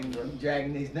 No,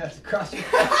 Dragging these nuts across your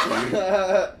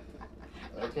face.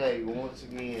 Okay, once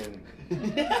again.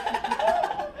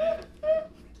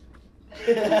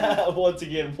 Once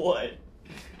again, what?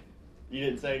 You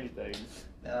didn't say anything.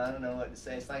 No, I don't know what to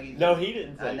say. It's like he's. No, he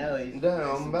didn't say I know he's. No,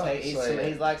 I'm about to he's, say it.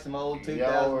 he's like some old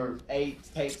Y'all are- 2008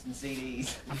 tapes and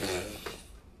CDs.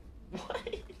 What?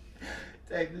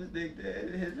 Take this dick to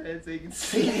his head so you can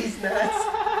see these nuts.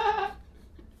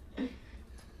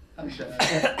 I'm done.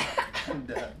 I'm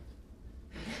done.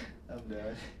 I'm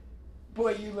done.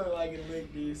 Boy, you look like a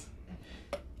lick these.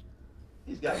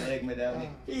 He's got ligma down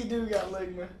he? He do got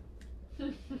ligma.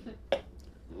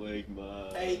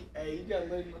 Ligma. Hey, you got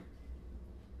ligma.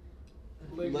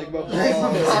 Ligma balls.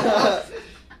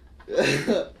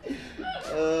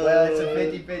 Well, it's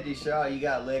a 50-50 shot. You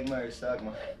got ligma or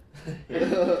suckma.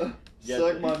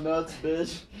 Suck my nuts,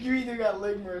 bitch. You either got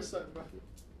ligma or something.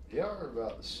 Y'all heard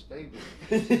about the stable.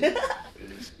 Is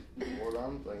Is what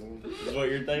I'm thinking. what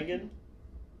you're thinking?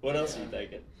 What else are you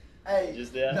thinking? Hey,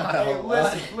 Just that? No. hey,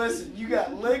 listen. You got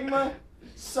ligma,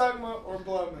 suckma, or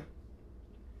blowma.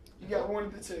 You got one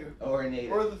of the two. Or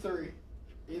neither. Or the three.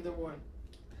 Either one.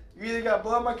 You either got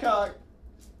blow my cock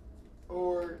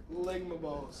or ligma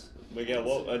balls. We got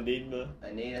what? Anita?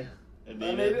 Anita.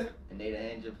 Anita? Anita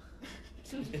Angel.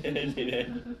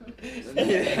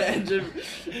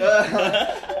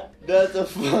 That's a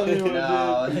funny one,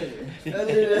 No. dude. Need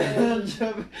a hand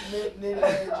job?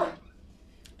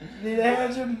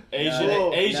 Asian,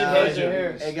 No. Asian No, hedge.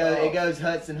 It goes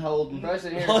Hudson Holden.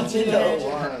 Bryson here. Hudson Need a hand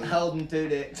job? One. Holden two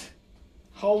dicks.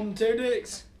 Holding two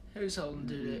dicks? Who's holding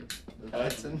two dicks?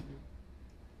 Hudson.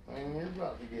 Man, you're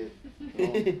about to get.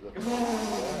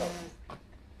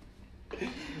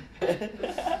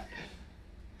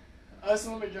 Us,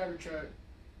 let me drive your truck.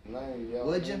 No, y'all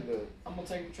Would you? need to- I'm gonna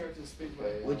take your truck to the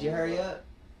speedway. Would you hurry up?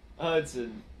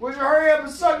 Hudson, Would you hurry up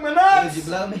and suck my Would nuts? you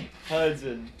blow me?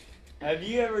 Hudson, have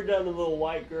you ever done a little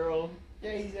white girl?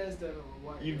 Yeah, he has done a little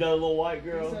white. You've done a little white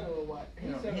He's done girl? a little white. He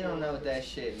He's done a don't little know what white. that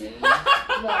shit means.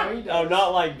 No, he does. Oh,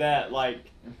 not like that. Like,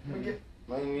 We get-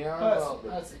 Man, y'all Hudson, about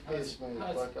to Hudson, piss me the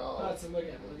fuck off. Hudson, look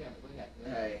at me, look at me, look at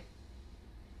me. Hey,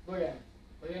 Look at me.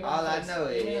 Look at me. all in the I face. know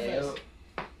Look at me in the is face.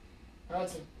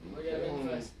 Hudson, look at me in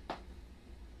the face.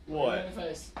 Look what? at me in the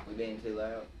face. we being too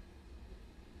loud.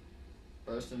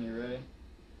 Preston, you ready?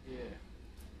 Yeah.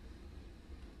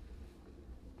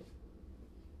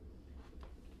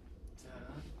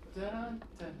 Dun, dun,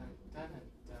 dun, dun,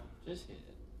 dun. Just hit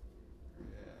it.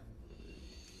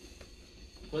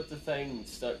 Put the thing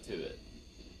stuck to it.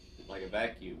 Like a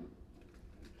vacuum.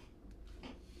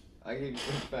 I can get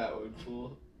a fat one,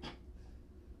 fool.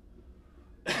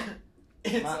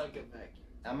 It's My- like a vacuum.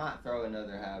 I might throw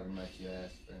another however much you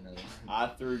ask for another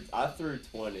one. I threw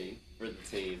 20 for the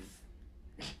team.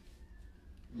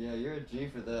 Yeah, you're a G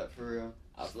for that, for real.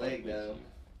 I Slick, fuck with though. you.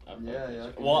 I fuck Yeah, with yeah, I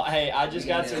you. can- Well, hey, I We just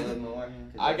can got do a little some. more, 'cause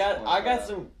I that's got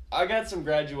 25. I got some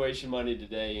graduation money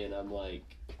today, and I'm like,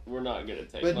 we're not gonna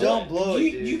take. But my don't money. blow it,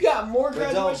 You, dude. you got more But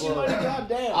don't graduation blow it. money,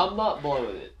 goddamn. I'm not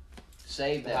blowing it.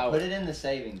 Save that. How- Put it in the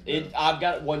savings. Bro. I've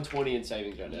got 120 in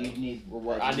savings right now. You need.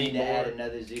 I need to more. add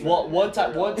another zero. Well, to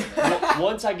that zero.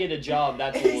 once I get a job,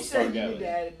 that's when He we'll said start you need going. to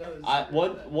add another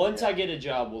zero. Once I get a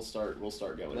job, we'll start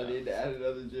going. I Out. need to add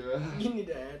another 0. You need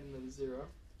to add another zero.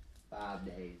 5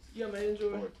 days. Yeah, man,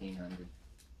 enjoy. 1,400.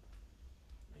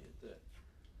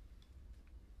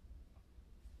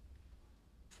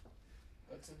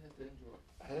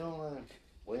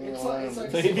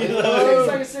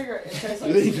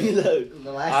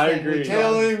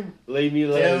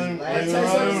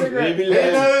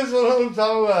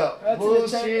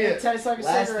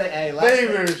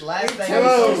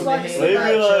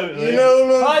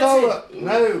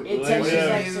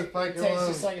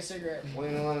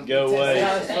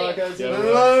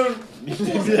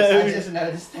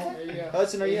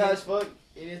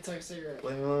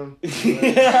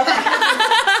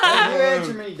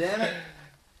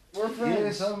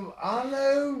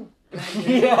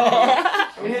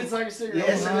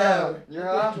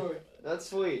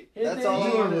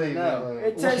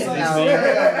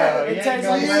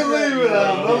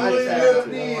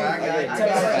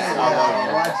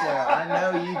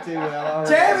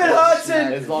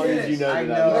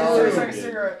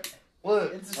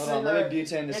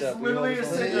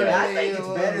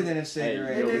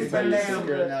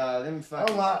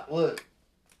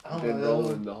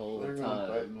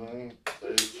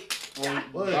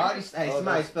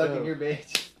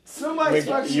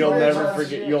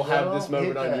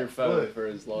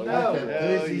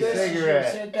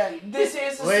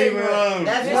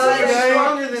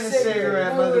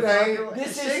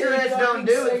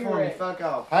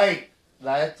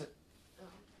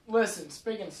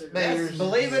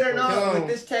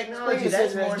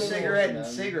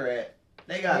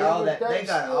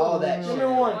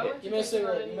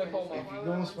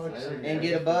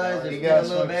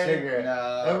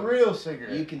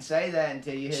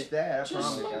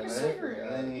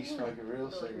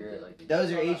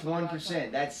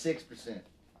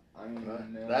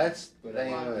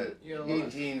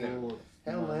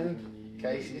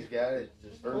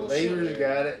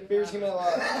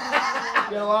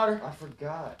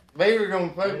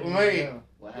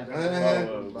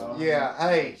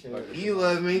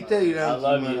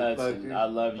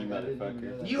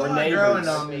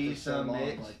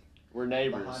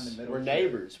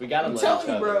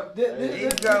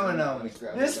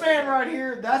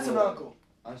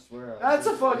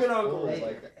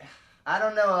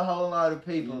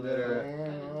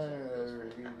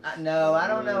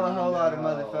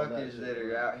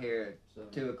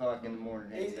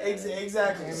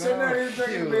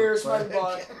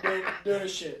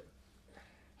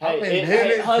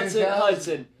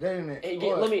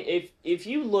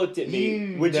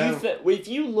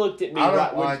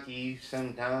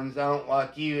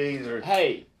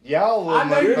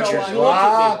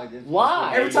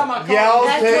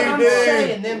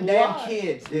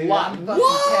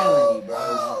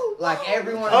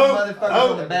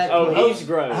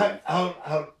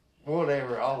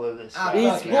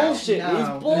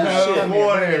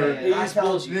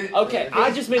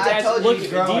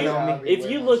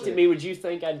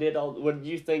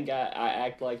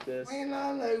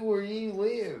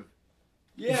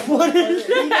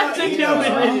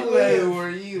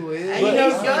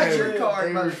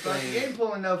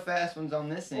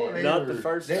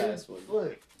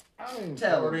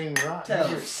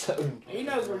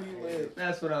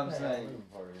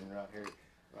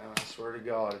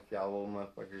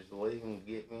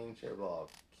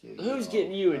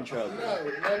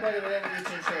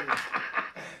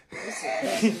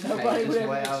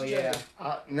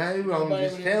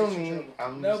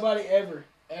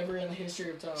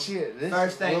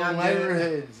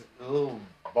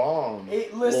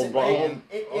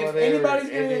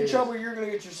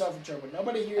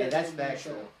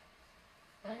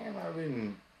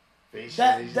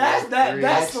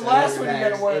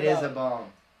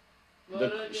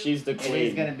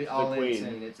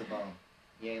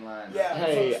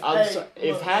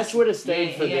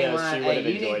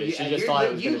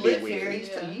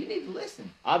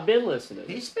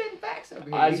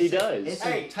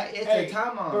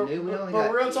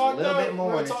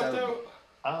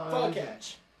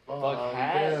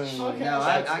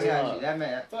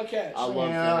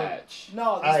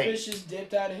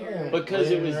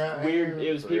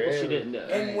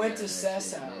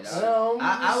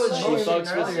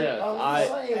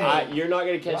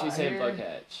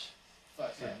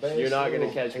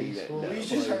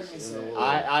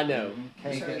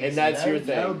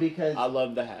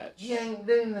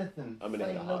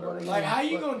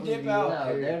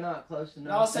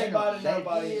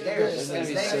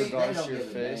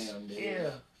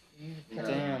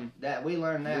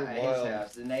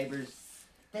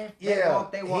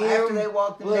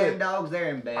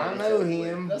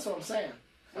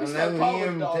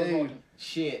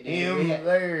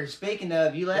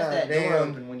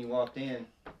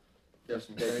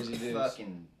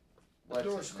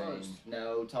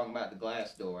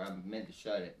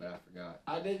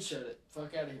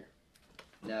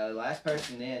 No, the last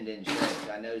person in didn't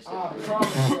show. I noticed it. I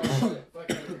promise you I should.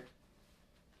 Fuck out of here.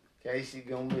 Casey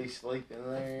gonna be sleeping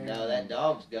there. No, that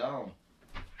dog's gone.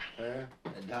 Huh?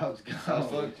 The dog's Oh,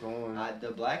 gone. which one?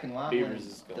 The black and white Beavers one,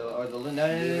 is gone. or the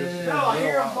no, No, I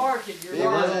hear him barking. You're The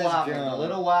lying. little white one. The gone.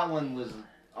 little white one was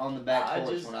on the back I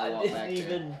porch just, when I walked back didn't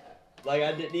there. even, like,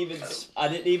 I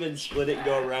didn't even split it and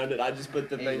go around it. I just put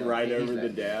the There you thing go. right He's over the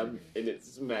back there. dab, and it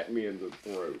smacked me in the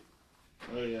throat.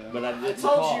 Oh yeah. But I I didn't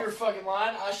told cough. you you're fucking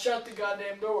lying. I shut the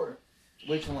goddamn door.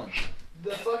 Which one?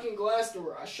 The fucking glass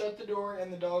door. I shut the door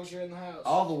and the dogs are in the house.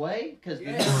 All the way? Because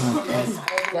Yes. Yes, all the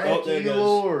way. Thank there it you, goes.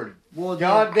 Lord. well,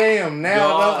 God damn, now I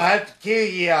God. don't have to kill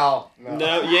y'all.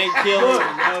 No, you ain't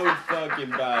killing no fucking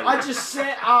body. I just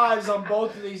set eyes on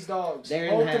both of these dogs. They're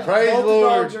in both the the, house. Praise both the the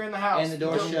Lord. dogs are in the house. And the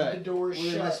door's shut. The door's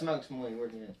we're gonna shut. smoke some weed. We're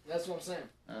good. That's what I'm saying.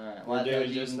 Alright. We're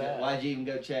doing just that. Why'd you even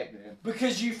go check then?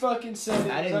 Because you fucking said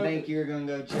it. I was didn't open. think you were gonna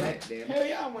go check then. Hell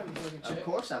yeah, I went and fucking Of checked.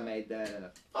 course I made that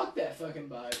up. Fuck that fucking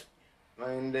bite.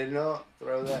 Man, did not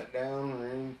throw that down or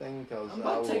anything, cause I'm I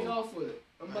about to take will. off with it.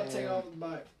 I'm about to take Man. off with the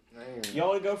bite. Man. Y'all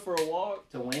wanna go for a walk?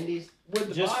 To Wendy's? With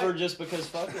the Just bite. just because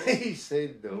fuck it? He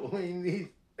said the Wendy's.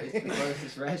 It's the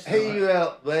closest He restaurant.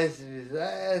 out busted his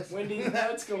ass. Wendy's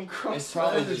nuts gonna cross. It's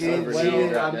probably just Well,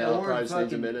 overheated right now. or Probably just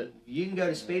needs a fucking- minute. You can go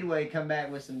to Speedway, come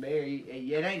back with some beer.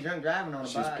 It ain't drunk driving on a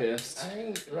She's bike. pissed. I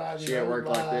ain't riding She at no work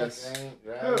like bike, this. I ain't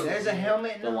driving. There's a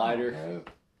helmet and The all. lighter. No,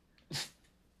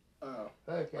 Oh.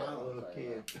 fuck that Oh, little okay.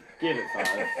 kid. Give it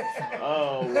 5.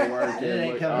 Oh, we're working. It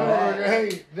ain't Look- coming Oh, back.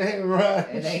 right, damn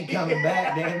right. It ain't coming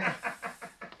back, damn it.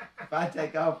 If I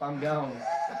take off, I'm gone.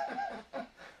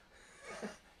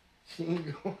 She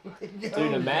ain't going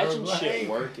Dude, imagine shit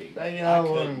working. They I all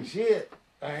couldn't. on shit.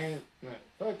 I ain't.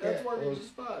 Fuck That's that. working little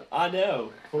just fine. I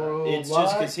know. poor old It's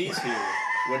just bike. because he's here.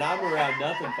 When I'm around,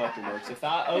 nothing fucking works. If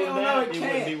I own Hell no, that, it it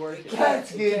wouldn't be can't. working. It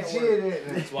That's It good can't shit, work. isn't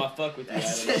it? That's why I fuck with you,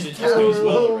 That's Adam. Shit just just Poor goes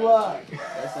well little around. bike.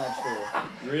 That's not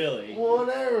true. Really?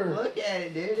 Whatever. Look at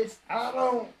it, dude. It's I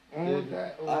don't want Dude,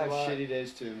 that I little have bike. shitty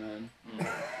days too, man.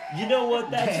 You know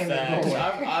what? That's Damn it, facts. boy.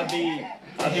 I'd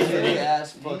be Shitty pretty.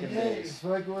 ass fucking You days.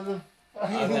 fuck with a I've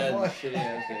had Shitty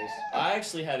ass days. I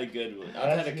actually had a good one. I've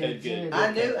had a That's good. good.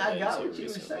 I knew. couple I days got here what you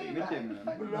were recently. saying. Me too, man.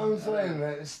 But I'm saying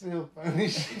that it's still funny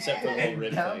shit. Except for the whole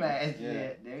rib thing. Dumbass Yeah.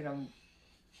 shit, dude.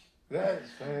 That's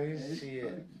funny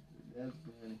shit. That's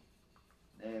funny.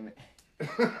 Damn it.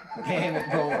 Damn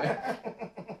it, boy.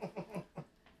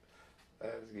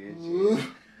 That's good shit.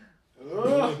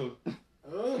 Ugh.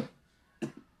 Ugh.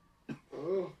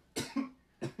 Ugh.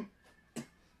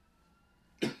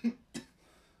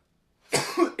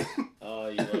 Oh,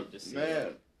 you love to see Man.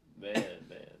 it. Man.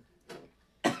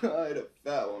 I had a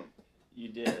fat one. You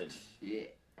did. Yeah.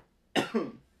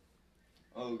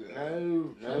 Oh god.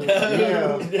 No, No, yeah.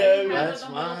 no. That's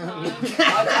mine.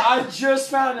 I just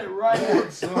found it right now.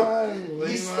 That's mine. You Leave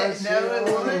my said shit no, it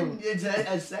alone. wasn't. It's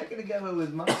a second ago it was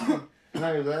mine.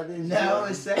 No, that is No,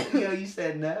 mine. a second ago you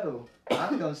said no.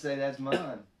 I'm gonna say that's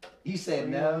mine. You said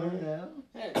no, no.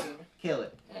 Hand it to me. Kill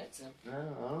it. Hand it to me. No,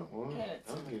 I don't want it.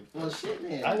 I don't give a Well, shit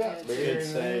then. I got beer Good in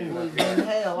save. there. Then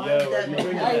hell, why Yo, ain't are that you man?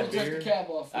 bringing I that even took beer? the cap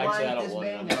off. Actually, Why I ain't don't this want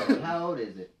man none. got? How old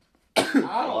is it? I don't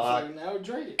Like- fucking know.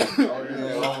 Drink it. Oh, yeah,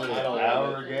 Yeah, only I don't an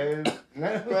hour want ago.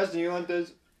 No. Preston, you want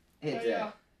this? Hit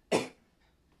Yeah. that.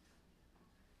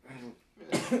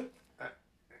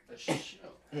 The show.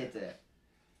 Hit that.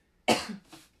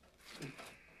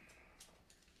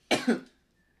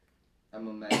 I'm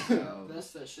a man. So,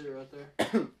 That's that shit right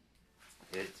there.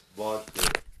 It's vodka.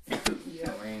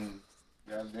 Yeah. I mean,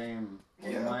 goddamn,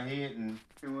 what Yeah. am I hitting?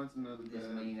 Who wants another this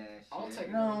bag? mean ass I'll shit.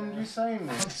 take No, I'm just saying I'm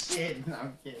that. kidding.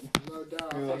 I'm kidding. No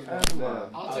doubt. Who I'll wants take That's it. mine.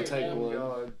 I'll I'll take take it. one.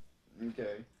 God.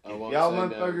 Okay. I won't Y'all say no.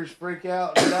 motherfuckers freak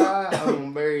out and die, I'm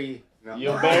gonna bury you. No.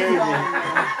 You'll bury me.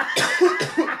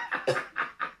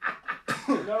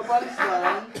 Nobody's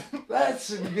lying. That's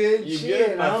some good You shit.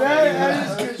 good, my I'm friend.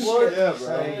 That is good What? shit. Yeah, bro.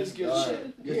 That is good Alright.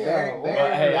 shit. Just Yeah, bury, well, bury,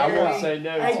 But hey, I bury. won't say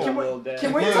no Hey, to can a we- little dad.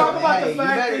 Can we Look, talk about hey, the you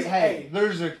fact better- that hey.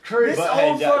 There's a creek. This But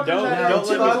old hey, fucker's don't out let here me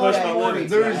push my talking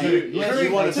limits. There's man. a- You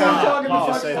there's want a- to Don't talk? talk Paul,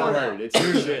 about say the fucking word. It's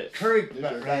your shit. creek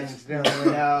that runs down there.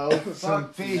 No, Some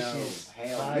fuck fishes. No.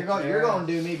 Hell, Like you're that. gonna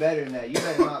do me better than that. You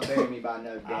better not bury me by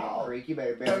no damn Oh. creek. You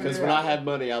better bury me Because by when I have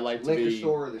money, I like to liquor be.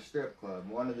 store or the strip club.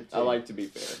 One of the two. I like to be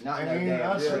fair. Not no I mean,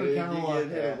 damn. I sort of Dude, kind you of like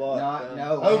get hit a that. lot, Not man.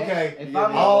 no. Okay, If You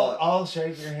I'm get I'll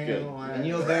shake your hand Good. on that. and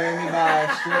you'll bury me by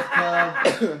a strip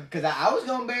club, because I was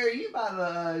gonna bury you by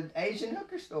the Asian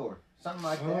hooker store. Something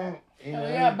like that. You Oh, know,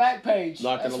 yeah, back page.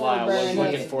 Not That's gonna where lie, I the was brand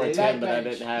looking is. for a Dude, 10, but I back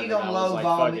didn't page. have You it. I gonna was like,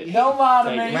 lowball fuck me. it. Don't lie to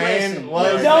Take me. it. Man, Listen,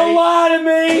 what? you Don't lie to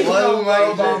me. Don't Low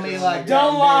lowball make me it. like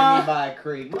Don't that. lie. Bury me by a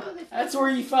creek. That's where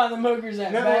you find the mookers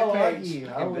at. Never back like page. you.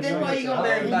 I was Then why you gonna like,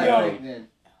 bury me He by go. a creek then?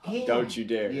 Don't you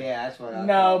dare. Yeah, that's what I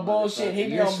No, thought, bullshit. He motherfucker.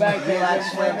 be You're on back You like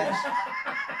page. swimming?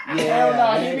 Hell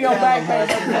no, he be on back page.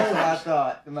 That's what I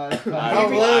thought. The motherfucker.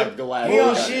 I'm look, glad.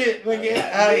 bullshit. Look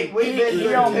at, hey, We've been He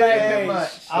through on too back damn page.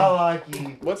 much. I like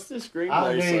you. What's the screen I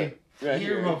mean, bracelet? Right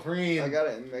you're here. my I friend. got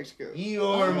it in Mexico. You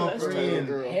are Oh, my that's friend.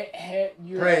 Girl.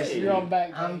 You're on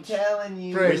back I'm page. telling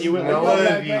you. Press, you went I with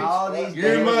love you. All these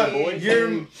You're damn my, kids. you're,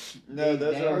 No,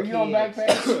 those Damn Are you on back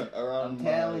kids. page? around I'm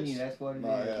telling you, that's what it my,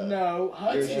 is. No,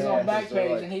 Hudson's Yeah, on back because they're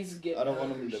page like- and he's getting. I don't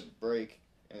want them to break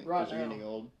because Right they're now. getting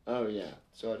old. Oh, yeah.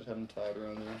 So I just have them tied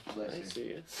around there. Bless I you. see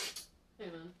it. Hey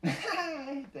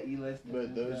man. That you listen to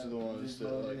But those this are the ones this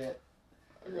that, like, bullshit.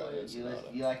 I got it.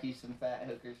 You like you some fat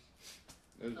hookers?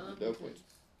 Those are the dope ones.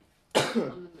 On the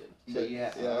moon. So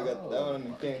Yeah, I got that one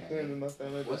in Cancun in my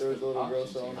family, but there was a little girl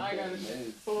selling I got them.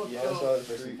 it. Full Yeah, I saw it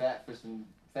For some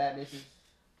fat, bitches.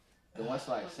 The one's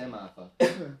like semi fuck. I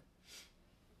don't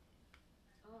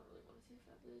really want to see a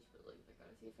fat bitch, but like if I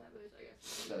gotta see a fat bitch, I guess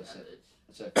So, I'll see a fat bitch.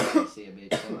 So if you see a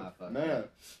bitch semi fuck, Man,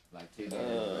 like two days.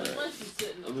 Unless she's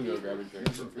sitting I'm on gonna go people, grab a drink.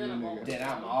 This is for then you, I'm nigga. all- Then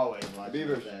I'm always watching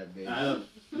Beavers. that bitch.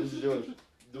 this is yours.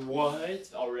 The what?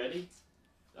 Already?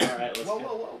 Alright, let's Whoa, go.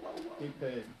 whoa. He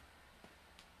paid.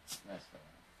 That's fine.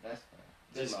 That's fine.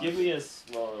 Just give me a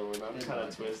smaller one. I'm kind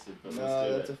of twisted, but let's No,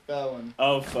 do that's it. a fat one.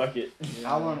 Oh, fuck it.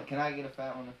 I want. Can I get a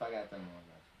fat one if I got them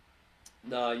on?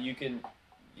 No, you can.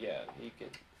 Yeah, you can.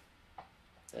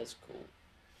 That's cool.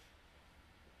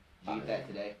 Did you eat that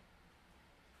today?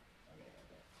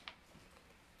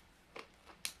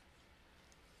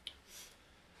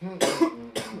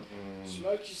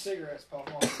 Smoke your cigarettes,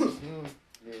 Papa.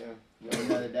 Yeah. You want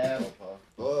another dab?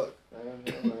 Fuck.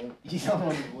 You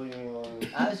don't want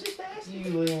I was just asking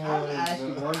you. I asked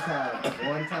you one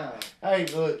time. Hey,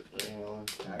 look.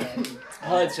 I got you.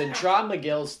 Hudson, try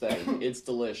Miguel's thing. It's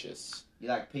delicious. You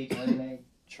like peach lemonade?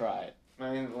 Try it.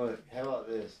 Man, look, how about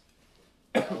this?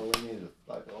 Oh, we need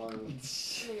a fucking one.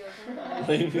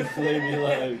 leave me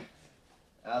alone.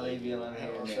 I'll leave you alone here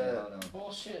in a minute. Hold on.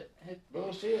 Bullshit. Hit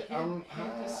Bullshit, I'm hit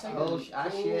the cigarette. Bullshit. I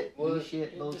shit. You shit.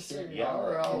 Hit the Bullshit. cigarette. Y'all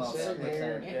are all Come on, sitting what's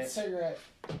here. that? Hit the cigarette.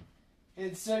 Hit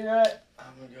the cigarette. Oh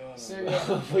my god. Cigarette.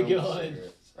 Oh my god.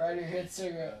 Right here, hit the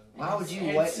cigarette. Why would you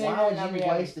Hit the wait? Why cigarette would and I'll you be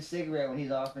happy. waste a cigarette when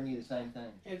he's offering you the same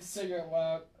thing? Hit the cigarette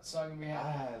while so I can be I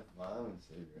happy. have my own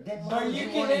cigarette. Then why But would you you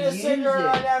can wanna hit a use cigarette it?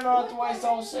 right now and not have to waste the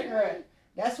whole cigarette.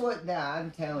 That's what. Nah, I'm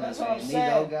telling That's you, what man. I'm These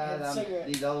saying. old guys, Hit cigarette.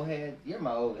 these old heads. You're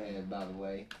my old head, by the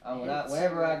way. Hit Whenever I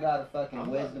cigarette. got a fucking I'm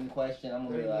not- wisdom question, I'm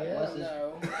gonna be like, Yeah, what's this?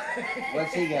 No.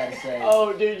 What's he got to say?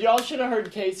 Oh, dude, y'all should have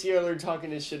heard Casey earlier talking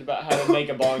this shit about how to make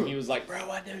a bong. He was like, "Bro,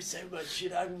 I know so much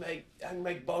shit. I can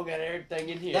make bong out of everything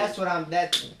in here." That's what I'm.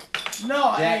 That's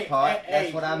No, Jackpot, hey, that's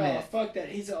hey, what I no, meant. Fuck that.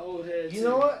 He's an old head. You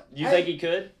know what? You think he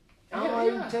could? I'm Yeah, gonna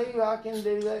yeah. even tell you I can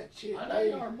do that shit. I know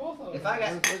you are both of them. if I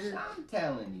got. I'm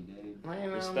telling you, dude.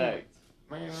 Man, Respect.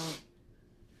 Man,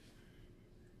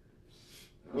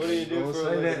 What do you do Don't for a say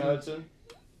living, that. Hudson?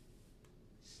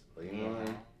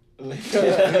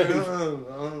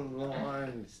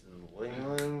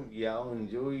 Y'all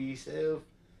enjoy yourself.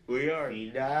 We are. If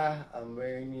you die, I'm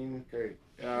burying you in the creek.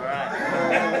 All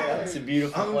right. It's a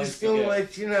beautiful I'm place just to gonna go.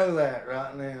 let you know that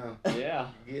right now. Yeah.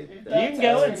 Get You that. You can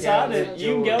go That's inside okay. it.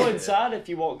 You can go inside if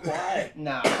you want quiet.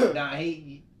 No,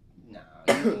 he. No.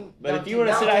 But if you want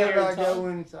to sit out here and talk, go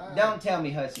inside. Don't tell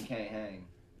me Hudson can't hang.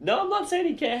 no, I'm not saying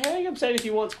he can't hang. I'm saying if he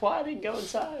wants quiet, he can go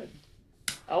inside.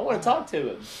 I want to talk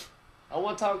to him. I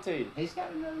want to talk to you. He's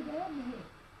got another dab in here.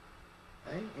 I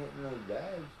ain't getting no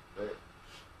dabs, but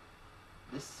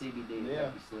This CBD will Yeah.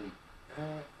 help you sleep.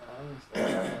 I'm still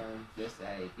This,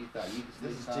 hey, if you thought you could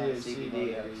This sleep is fine, THC, CBD my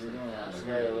helps nigga. you You're sleep.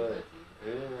 gonna- Okay, look. It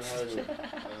isn't hard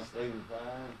to sleep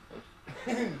fine.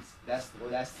 That's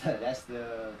the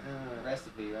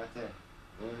recipe right there.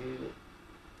 We'll hit it.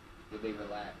 You'll be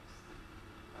relaxed.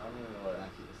 I'm gonna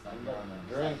Like it's like I'm you're about on to a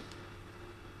drink.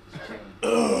 just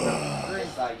chilling.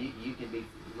 It's like you can be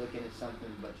looking at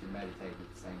something, but you're meditating at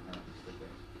the same time. Just look at it.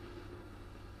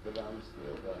 But I'm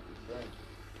still about to drink.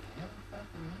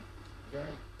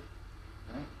 Drink.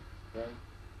 Right? Drink.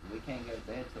 We can't go to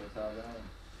bed till it's all gone.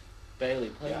 Bailey,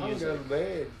 play Yeah, I'm music. going to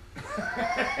bed.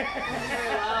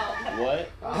 Very loud. What?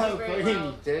 I'm very going to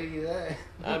loud. tell you that.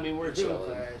 I mean, we're Real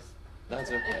chilling. fast. That's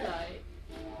It's okay. alright.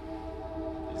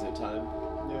 Is it time?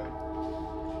 Yeah.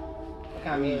 What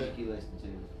kind of music you listen to?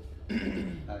 You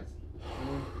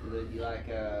like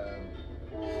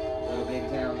Little Big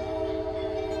Town?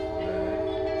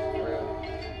 For real?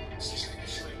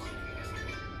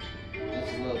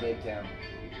 Town.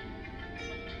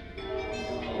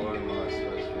 What am I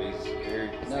supposed to be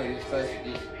scared? No, you're supposed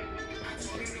to just.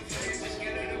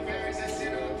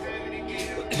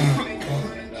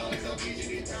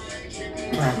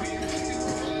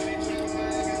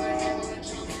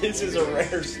 This is a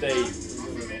rare state.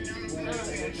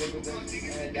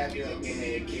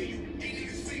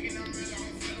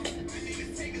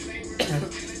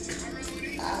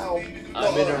 Ow.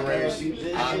 I'm in a rare.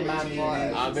 I'm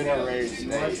I'm in a rare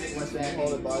state. What's that?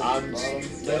 I'm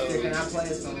Lester, can I play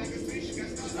a song?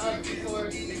 Of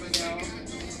course, Miguel.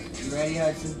 You ready,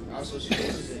 Hudson? Also, she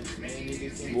goes in. Man, you do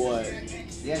things. what?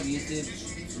 You have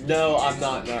YouTube? No, I'm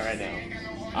not right now.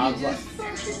 I'm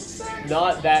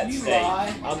not that state.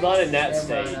 I'm not in that Never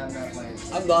state. mind, I'm not playing.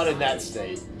 I'm not in that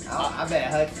state. I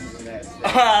bet Hudson's in that state.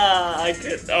 I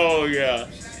could. Oh yeah.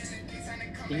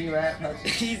 Can you rap, Hudson?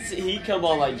 He come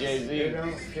on like Jay They Z.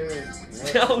 don't care.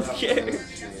 Don't care.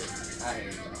 I hate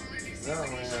it. No,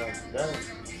 man. Don't.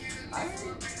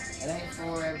 It ain't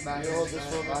for everybody. You know what this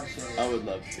It's one not shit. I would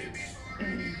love to.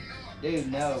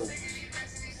 Dude, no.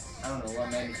 I don't know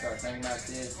what made me start thinking about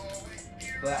this.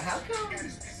 But how come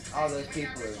all those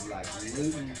people are like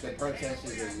looting, the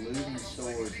protesters are looting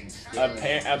stores and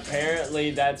stealing?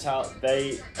 Apparently, that's how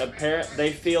they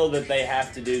feel that they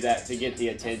have to do that to get the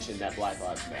attention that Black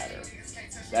Lives Matter.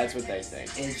 That's what they think.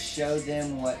 It showed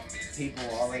them what people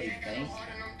already think.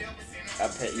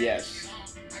 Yes.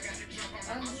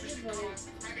 I'm just like,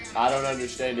 I don't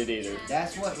understand it either.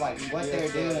 That's what what they're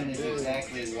doing is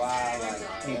exactly why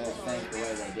people think the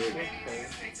way they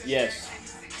do. Yes.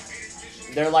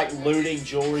 They're like looting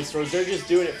jewelry stores. They're just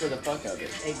doing it for the fuck of it.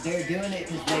 They're doing it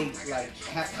because they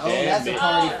Damn that's it. a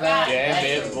party foul. Damn That's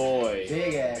it, a boy.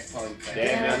 big ass party foul.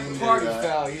 Damn it. Party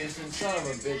foul, you son of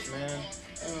a bitch, man.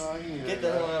 Oh, I can Get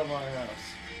the hell out of my house.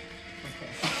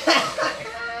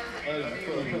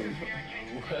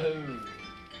 Whoa.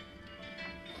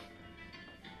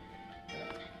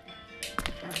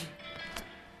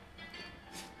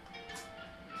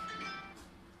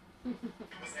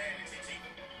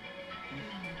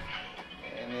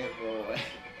 Damn it, boy.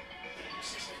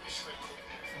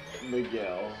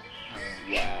 Miguel.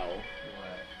 Wow.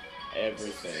 What?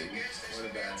 Everything.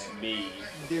 What about it? Me.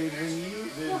 Dude, when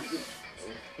you...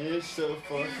 He is so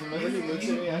fucked. Whenever he looks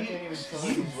at me, I can't even tell him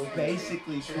he's You looking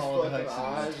basically His called fucking Hudson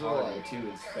eyes are retarded like- to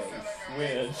his face.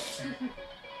 When?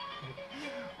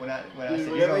 When I Dude, said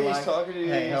you whenever don't he's like, talking to you,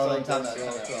 hey, he's hold like on, time this out, the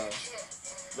whole time out.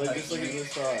 time. Like, just look at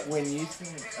this side. When you said,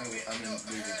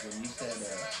 when you said,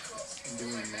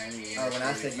 Doing money. when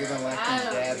I said you're gonna let I these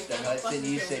don't dabs to think Hudson,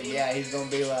 you said, fucking yeah, he's gonna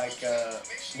be like,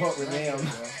 what were them?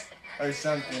 Or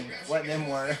something. What them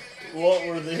were. What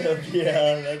were them?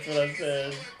 Yeah, that's what I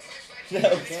said.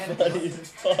 That was funny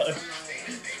as fuck.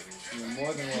 You're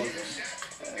more than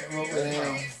welcome. What were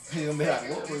them? He's gonna be like,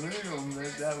 what were them?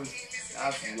 That was,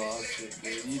 I've lost it,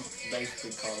 dude. You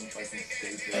basically called him fucking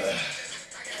stupid.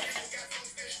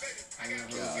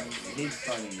 God, he's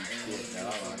funny as shit, though. I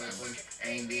like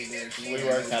him. We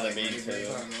were kind of mean to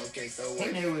him. Okay, so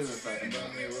He knew we were fucking Brought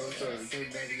dumb. me a roll card. So we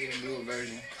better get a newer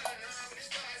version.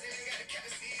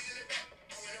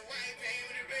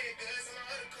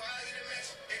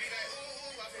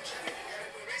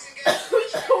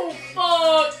 oh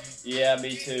fuck! Yeah,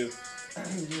 me too.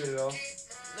 You did it all.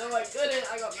 No, I couldn't.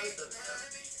 I got both of them.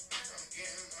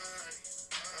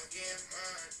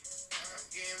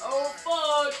 Oh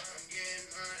fuck!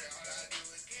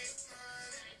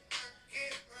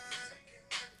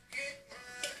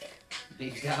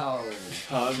 Big dog.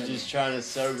 I'm just trying to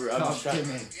sober. I'm Talk just trying to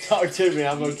me. talk to me.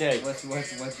 I'm okay. What's you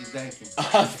thinking?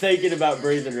 I'm thinking about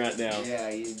breathing right now. Yeah,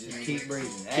 you just keep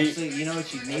breathing. Actually, you know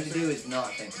what you need to do is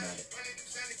not think about it.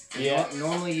 Yeah.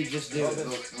 Normally you just do it, but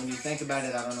when you think about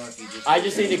it, I don't know if you just. I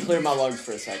just need to clear my lungs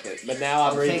for a second. But now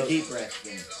I breathe. Take deep breaths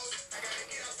then.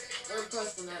 We're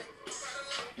pressing that.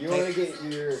 You want to get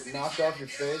your knocked off your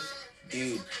face?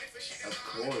 Dude, of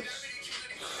course.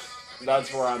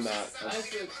 That's where I'm at. I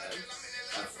feel good.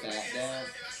 A fat dad.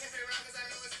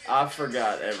 I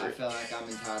forgot I every. feel like I'm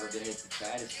entitled to hit the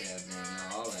fattest dad man.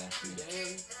 Now I'll ask you.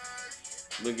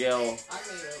 Damn. Miguel, I made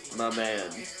it. my man.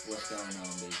 What's going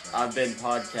on, big dog? I've been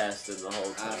podcasting the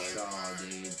whole I time. saw,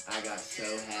 dude. I got so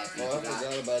happy. Oh, I 'cause I-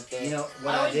 forgot about that. You know,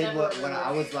 what I I would did, never what remember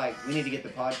I was that. like, we need to get the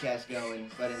podcast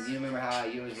going. But you remember how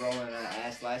you was rolling and I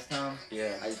asked last time?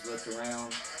 Yeah. I just looked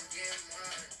around.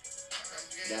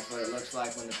 That's what it looks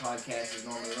like when the podcast is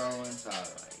normally rolling. So I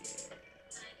was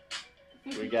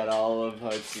like, We got all of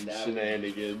Hudson's That was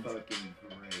shenanigans. fucking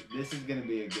great. This is gonna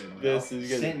be a good one. This is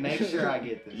gonna- Make sure I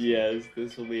get this. Yes,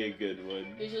 this will be a good one.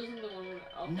 It's just the one where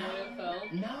Alfredo fell.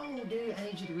 No, dude, I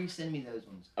need you to resend me those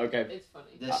ones. Okay. It's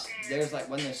funny. There's like,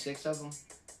 wasn't there 6 of them?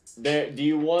 There. Do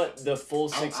you want the full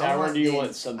 6 I hour? Or want do you the-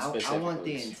 want some specific? I want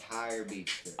the ones? entire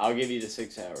beach trip. I'll give you the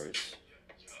 6 hours.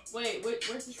 Wait,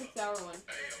 where's the 6 hour one?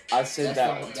 I sent That's that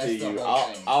the- one that's to the you. whole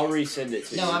I'll thing. I'll resend it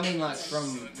to you. No, I mean like from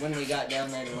when we got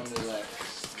down there to when we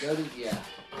left. Go to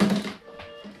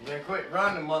Then quit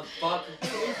running, motherfucker.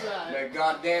 Who's that? Better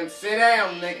goddamn sit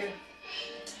down, nigga.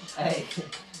 Hey.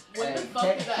 When the hey, fuck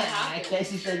did that happen?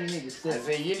 Casey said you need to I sit.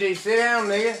 said, you need to sit down,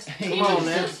 nigga. You Come need on to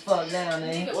now. sit the fuck down,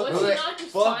 Nigga, eh? was What he the not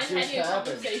just fuck fine just having a happened?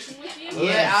 conversation with you?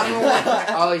 Yeah. I don't know.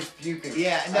 Oh, he's puking.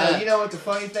 Yeah, no, you know what the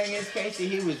funny thing is, Casey?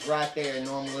 He was right there,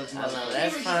 normal as I know, motherfucker.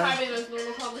 that's we were just fine. having those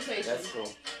normal conversations. That's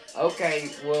cool. Okay,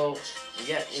 well,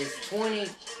 yeah, it's 2:20.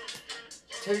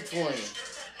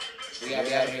 We We gotta be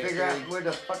gotta out of here. figure out three. where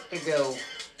the fuck to go At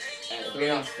if three.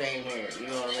 we're not staying here. You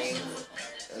know what I mean?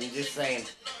 I'm just saying,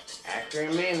 after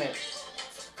a minute,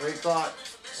 3 o'clock,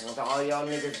 I want all y'all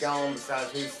niggas gone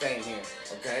besides who's staying here,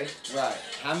 okay? Right.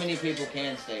 How many people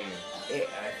can stay here?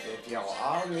 If y'all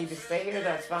all need to stay here,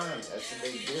 that's fine. That's a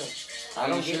big deal. I Are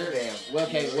you don't give sure? a damn. Well,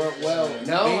 okay, well,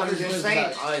 No, I'm Beavers just was saying,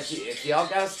 about- if y'all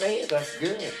gotta stay here, that's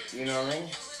good. You know what I mean?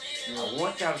 I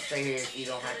want y'all to stay here if you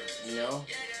don't have to, you know?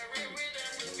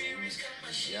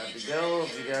 You have to go,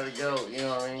 if you gotta go, you know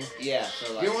what I mean? Yeah, so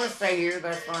If like. you wanna stay here,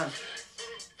 that's fine.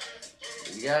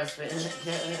 You gotta stay.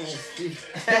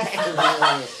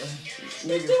 Just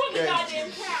doing the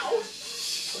goddamn cow.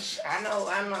 I know,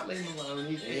 I'm not Leave him alone.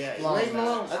 He's Yeah, flying leave him out.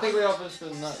 alone. I think we all supposed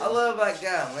to not. I love that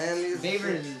guy, man. He's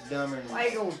Beavers is dumber than. Why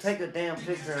you gonna take a damn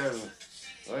picture of him?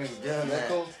 When he's doing Is that that?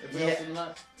 cool? If we all Yeah. supposed to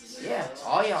not? Yeah,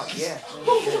 all y'all, yeah.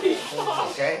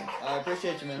 Okay? I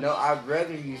appreciate you, man. No, I'd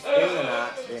rather you stay the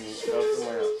night than go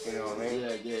somewhere else, you know what I mean?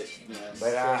 Yeah, get. Yeah.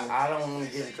 But I don't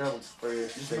want to get in trouble for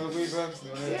this. You smoke weed, bro?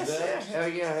 You wanna Yes, hit yeah, that? hell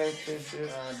yeah, I hate this shit.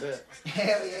 I bet.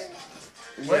 Hell yeah.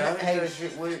 Yeah, Where I the- hate hey, that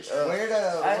shit. Where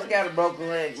the I just got a broken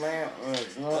leg, man.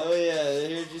 Oh yeah,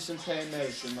 here's you some pain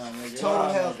medicine, man. Nigga. Total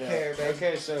Oh, health my care, God. baby.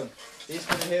 Okay, so he's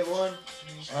gonna hit one.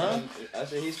 Huh? and I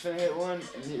said he's gonna hit one,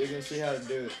 and you're gonna see how to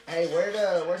do it. Hey, where'd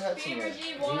Hudson Beaver go?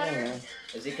 G water.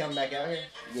 Is he coming back out here?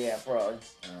 Yeah, probably.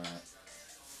 Alright.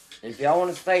 If y'all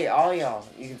want to stay, all y'all,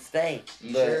 you can stay.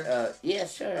 You but, sure? Yeah,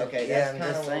 sure. Okay, yeah, that's I'm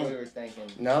kind just of what saying. we were thinking.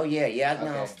 No, yeah, I can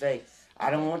all Okay. stay. I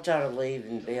don't want y'all to leave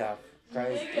and be all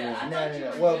crazy. Nigga, you know. I No, thought no, you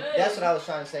no. were Well, good. that's what I was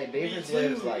trying to say. Beavers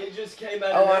lives like. It just came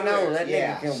out. Oh, I know. That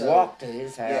Yeah, nigga can so- walk to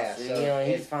his house. Yeah, so you know,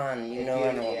 he's if- fine. You if know, you-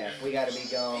 I know. Yeah, if we gotta be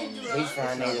gone. He's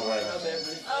fine either way.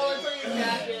 Oh, it's on your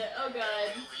jacket. Oh god.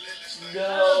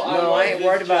 No, No, I ain't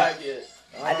worried about-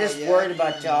 I Oh, just yeah. worried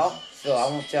about y'all. So I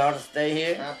want y'all to stay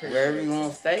here, I appreciate wherever it. you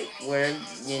want to stay, wherever,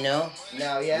 you know.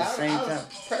 No, yeah, At the same time.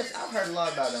 I've heard a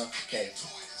lot about Uncle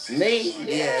Case. Me?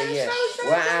 Yeah.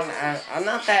 Well, I'm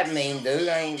not that mean, dude.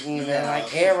 I ain't, you know, like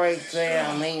Harry said,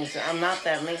 I mean, I'm not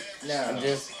that mean. I'm No,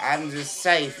 just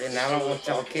safe, and I don't want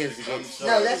y'all kids to get.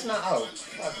 no, that's not. Oh,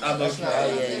 I'm that's okay. not. Oh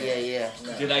what I yeah, did. yeah.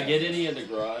 No. Did I get any in the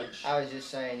garage? I was just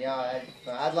saying, y'all.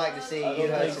 I'd like to see I don't you,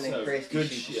 think Hudson, so. and Christy Good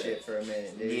shoot the shit. shit for a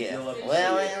minute, dude. Yeah. You'll have to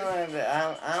Well, see it.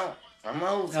 anyway, I'm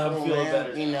old I'm school, feeling man.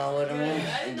 better. You know what I mean?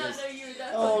 I I'm did not just know you were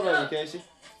that How old fucked are you, up. Casey?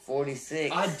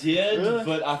 46. I did, Really?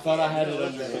 but I thought I had it Yeah,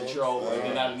 under okay. control, and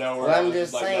then out of nowhere, Well, I I'm was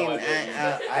just like, saying, no, I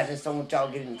didn't. I just don't want y'all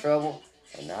to get in trouble,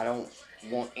 and I don't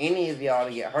want any of y'all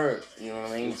to get hurt. You know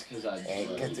what I mean? It's because I And drank.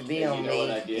 because to be And on you know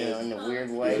what I me, did? you know, in a weird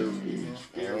way,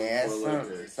 Beer yeah, before that's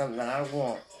liquor. something I don't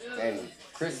want. And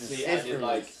Chris's See, I did sister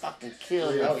like fucking killed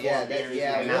three me. or Oh yeah, four that beers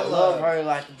yeah. And I we'll, love her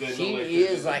like then she the liquor,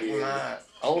 is then like the beer. my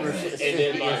older sister. And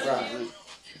then She my is right.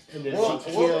 and then We'll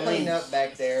she killed clean me. up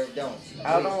back there. Don't.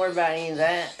 Oh, don't worry about any of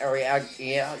that. Or I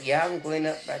can clean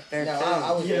up back there No, too.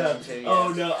 I was Yeah. going to. Yeah. Oh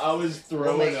no, I was We'll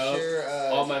throwing make up sure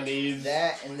on my knees.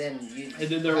 that, and then you. And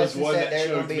then there was Hudson one said that they're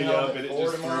gonna choked be me home up, at and it 4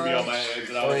 just threw me tomorrow. on my hands,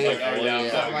 and I was Three, like, oh yeah, I'm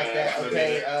yeah. Something coming like back that. for a Okay.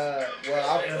 minute. Well,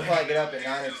 I'll probably get up at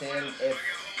 9 or 10 if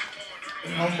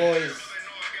homeboys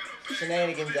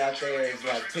shenanigans out there is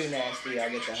like too nasty. I'll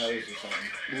get the hose or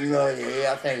something. No,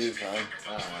 yeah, I think he's fine.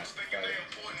 Alright, fuck it.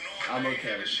 I'm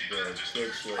okay. Good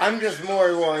shit. I'm just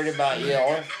more worried about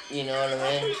y'all. You know what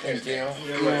I mean? In general.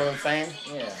 You know what I'm saying?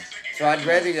 Yeah. So I'd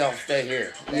rather y'all stay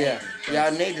here. Thank Yeah. you.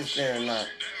 Y'all need to stay or not.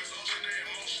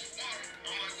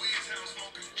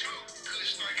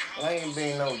 I ain't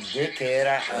being no dickhead.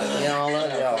 I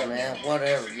love y'all, man.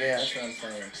 Whatever, yeah. That's what I'm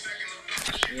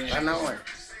saying. Yeah. I know it.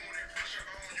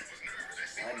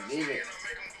 I get it.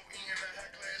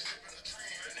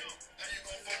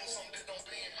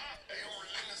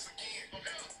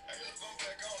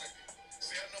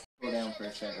 Go down for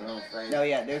a second. No, thank No,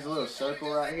 yeah, there's a little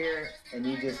circle right here, and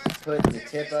you just put the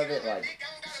tip of it, like,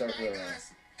 circle it around.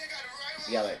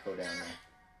 You gotta let it go down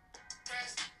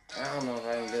there. I don't know if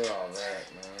I can do all that,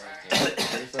 man.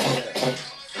 Just like that.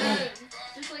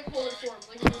 Just like hold it for him,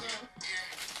 like you know.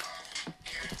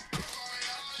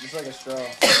 Just like a straw.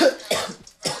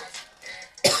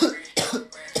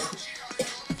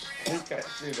 We can't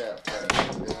do that.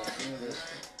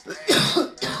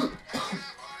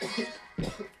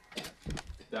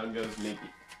 Down goes Mickey.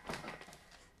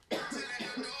 Yeah,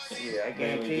 I Family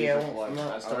guarantee you. different life.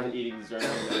 I started eating dessert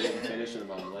and I didn't finish it.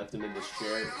 I left them in this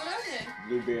chair. What are they?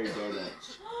 Blueberry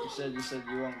donuts. You said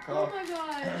you won't Oh cough. my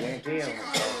god. Guarantee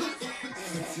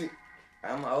you.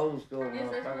 I'm an old school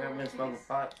motherfucker. I've been smoking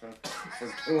pot for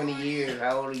 20 years.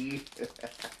 How old are you?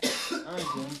 I'm 18.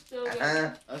 So good.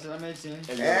 I said I'm 18. And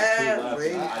Yeah, then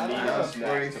see? I need I'm a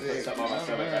snack to put 46. something on my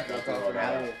stomach after I throw it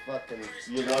out. Fucking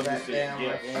You love this thing, goddamn,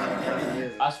 yeah.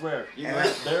 like, I swear,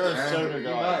 Yeah. there are soda You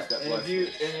guys might. that And bless if you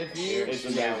It's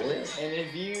amazing. and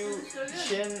if you So good.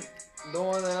 chin the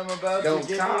one that I'm about Don't to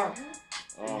give cough. you,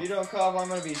 Oh. if you don't cough, I'm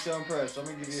gonna be so impressed. I'm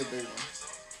gonna give you a big one.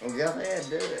 Well, go ahead,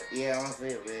 do it. Yeah, I want to see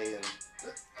it, man.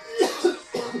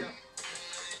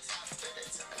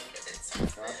 I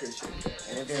appreciate that.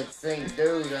 And if it's the same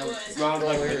dude, I'm Ron's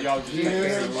like, but y'all just You like hear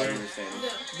this him? is what you're saying.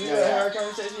 Dude, I had our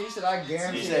conversation. He said, I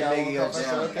guarantee He said I Biggie won't goes cough. I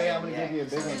said, down. okay, I'm gonna give you a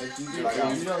big one. If you, Like, if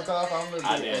you don't cough, I'm I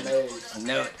gonna be did. amazed. I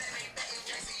know it.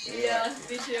 Yeah,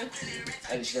 me too.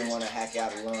 I just didn't want to hack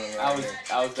out a lung. I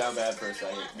was down bad for a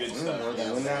second. Good stuff.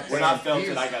 Mm, When I felt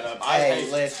it, I got up. I Hey,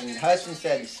 hate listen, Hudson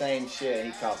said the same shit.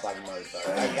 He coughed like a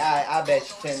motherfucker. Like, I bet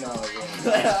you $10 in.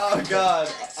 Oh God,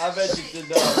 I bet you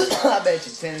 $10. I bet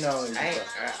you $10. I ain't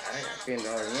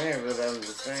 $10 in there, but I'm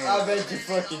just saying. I bet you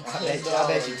fucking I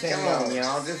bet you $10. Come on, $10.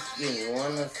 y'all, just give me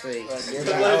one to see. You're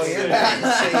about to see,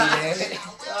 damn it.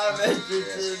 I bet you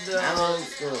 $10. I'm old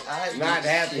school. You might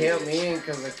have to help me in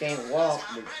because I can't walk,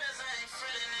 but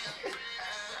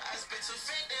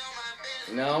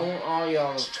no, I want all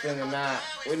y'all to spend the night.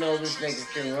 We know this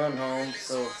nigga can run home,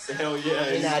 so hell yeah.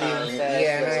 You're not even fast.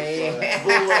 yeah,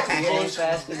 no, You ain't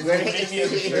fast as But Meet me in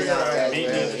the street. You're not fast. Meet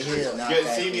me in the street. You're not Go,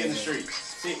 fast see me in the as street.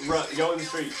 Go in the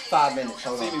street. 5 minutes.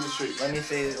 Hold See me in on. the street. Let me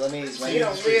see. Let me. you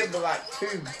don't live but like 2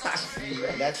 blocks.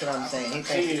 That's what I'm saying. He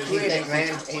See me in thinks. the He street, thinks. man.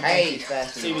 He thinks Hey, he's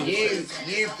faster see than me. you.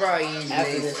 You probably usually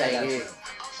After need to this, I stay got here. you.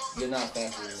 You're not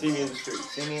faster than See me. me in the street.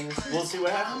 See me in the street. We'll see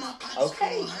what happens.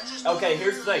 Okay. Okay,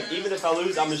 here's the thing. Even if I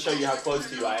lose, I'm gonna show you how close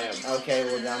to you I am. Okay.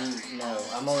 Well,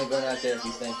 I'm only going out there if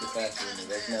you think you're faster than me.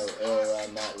 There's no. I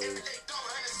might lose.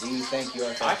 Do you think you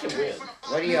are I faster? can win.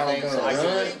 What are y'all think gonna so? I can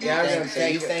run? win. Y'all gonna You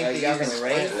take think that y'all you can gonna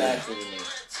sprint race? faster than me?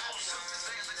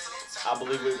 I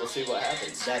believe we will see what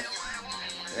happens. That's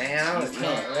Man, I you don't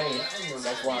can't know. race.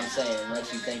 That's why I'm saying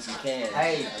unless you think you can.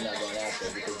 Hey. I'm not going out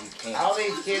there because you can't. All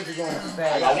these kids are going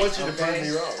fast. I want you to prove me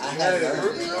wrong. I have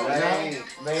birdies. No,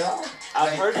 they are.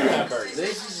 I've heard you have birdies.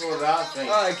 This is what I think.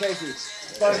 Alright, Casey.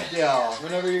 Fuck y'all.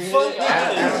 Whenever you hit Fuck it, I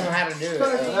don't know how to do it.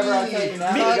 whenever I tell you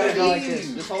now, you gotta go like this.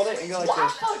 Just hold it and go like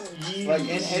this. Like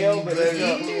inhale, but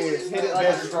hit it like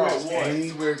a straw.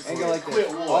 And go like Quit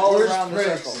this. what? All Where's around the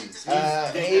circle. He's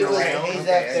up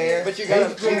there. But you gotta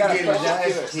push through it.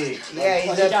 Yeah,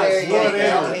 he's He up got there. whatever.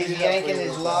 Yanking, he's yanking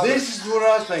his log. This is what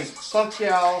I think. Fuck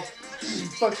y'all.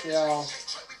 Fuck y'all.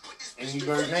 And you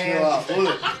better Man. chill out.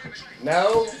 Look,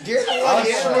 No. You're the I one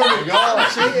here. swear to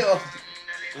God. Chill.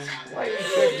 What are you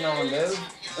sitting on, dude?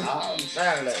 I'm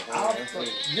proud of that.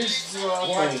 This is what I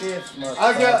Watch think. this, motherfucker. I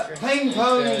got ping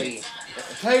pong Hey,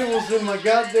 tables in my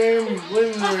goddamn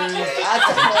living room.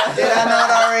 Did I not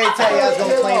already tell you I was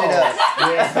gonna clean it up?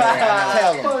 Yes, sir.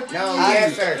 Tell him. No, I-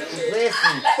 yes, sir.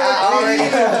 Listen. I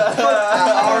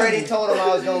already told him I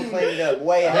was gonna clean it up.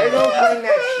 Way They're ahead. gonna clean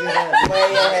that shit up.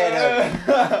 Way ahead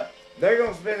of. They're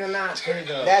gonna spend the night too,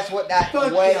 though. That's what that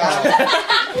Fuck way. y'all.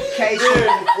 Casey,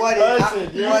 what let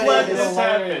is this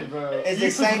happen. bro. Is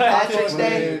it St. Patrick's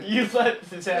Day? You let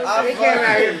this happen. He came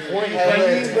out here pointing Hey,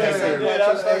 fingers. it's St.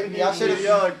 Patrick's Day. Y'all should have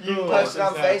You posted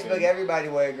on let this Facebook. happen. Everybody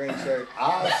wear a green shirt.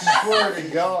 I swear to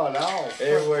God,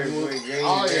 Everywhere we green.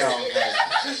 all y'all.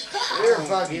 You're a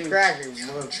fucking cracker,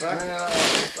 motherfucker. Man,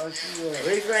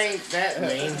 These ain't that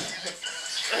mean.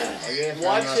 I guess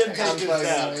Watch I'm him not- take this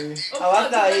down. Oh, I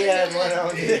thought he had one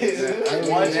on too.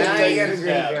 Watch him Now take you got a this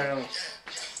green down. shirt on.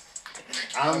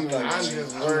 I'm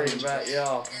just worried about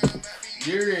y'all.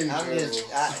 You're in I'm trouble. just.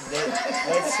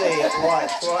 Let's see it.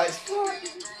 Watch.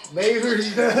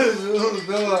 Neighbors does look.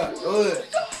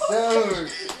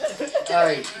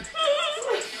 Hey.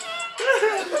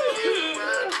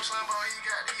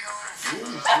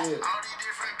 Shit.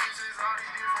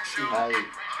 Hey.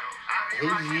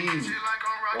 Who's you?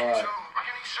 What?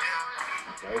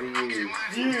 Go to you.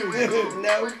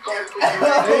 No fucking.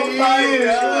 Oh my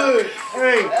God.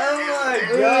 Hey. Oh my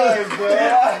god, bro.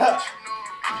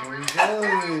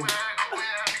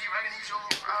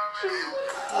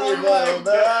 Oh my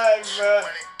god, bro.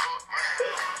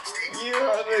 You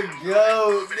are the goat.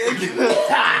 No, nigga.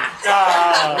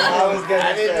 I was I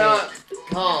gonna did say. not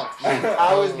cough.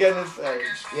 I was gonna say.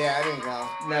 Yeah, I didn't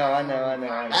cough. No, I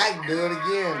know. I can do it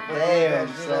again. Damn,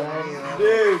 son.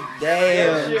 Dude,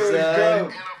 Damn, that shit was son.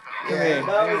 dope. Come here.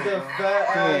 That was a fat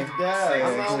ass I'm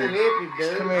guy. on hippie,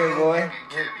 dude. Come here, boy.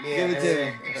 Yeah, Give it to me.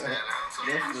 me.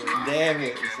 Damn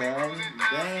it, son.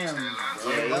 Damn.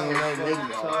 Yeah, you know, big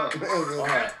dog.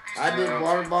 Alright. I did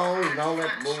water balls and all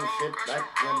that bullshit back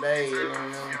in the day, you know.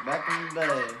 Back in the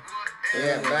day.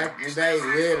 Yeah, back in the day,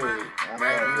 literally.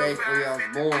 Back in the day before I was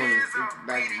born.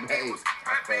 Back in the day.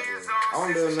 I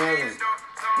want to do another one.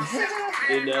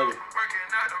 Do another.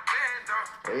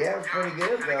 Yeah, it was pretty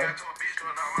good, though.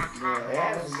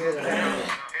 Yeah, it was good.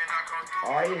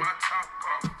 Are you?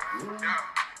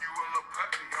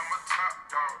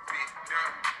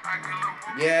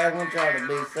 Yeah, I'm gonna try to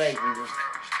be safe and just,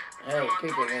 hey,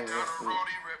 kick it in this.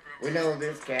 We know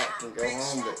this cat can go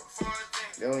home, but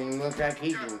don't even look like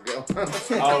he can go.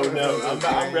 Oh no,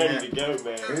 I'm ready to go,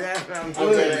 man. I'm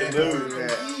ready to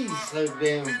move. He's so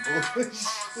damn bullish.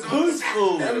 Who's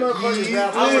fool? That motherfucker's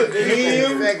out there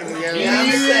a second ago.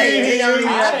 I'm saying he don't even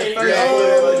have the first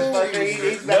Yeah. one.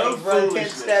 He's No about to run 10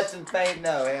 foolishness. steps and faint.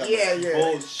 No, hell. Yeah, yeah.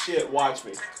 Bullshit, watch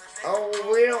me. Oh,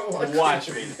 we don't Watch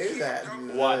you me. to do that.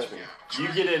 Watch me. You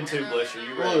get in too, Blisher.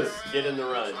 You ready? Get in the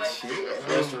run. Shit.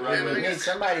 Just to run We with need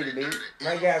somebody to beat.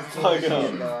 My guy's Fuck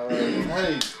up.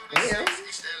 Hey, yeah.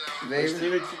 Let's see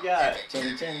what you got.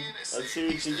 Chin chin. Let's see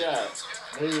what you got.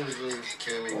 Who's this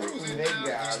cool? Big guy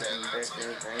that picks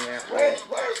everything out. Where's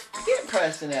Get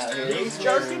Preston out here? He's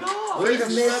jerking off. Where the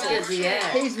He's fuck is he at?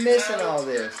 He's missing all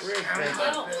this. Where's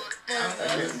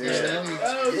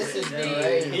This is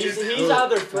great. He's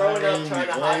either throwing up trying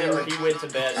to hide it or he went to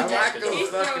bed. I like those He's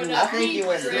fucking throwing I up think he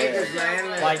went to sneakers, bed.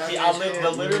 man. Like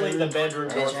literally the bedroom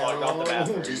door's locked off the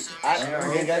bathroom.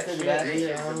 I did go to the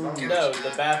bathroom. No,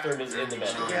 the bathroom is in the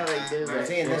bedroom. Yeah, they do that. Is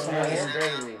he in this one here?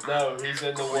 Crazy. No, he's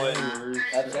in the one.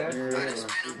 Upstairs?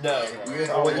 No.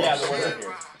 Oh, yeah, the one up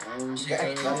here.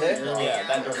 Up there? Yeah,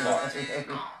 that door's locked.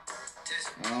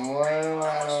 Well,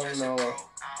 I don't know.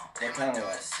 What kind of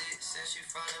light?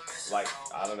 Like,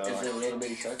 I don't know. Is it a little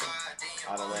bitty circle?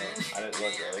 I don't know. I didn't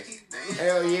look really.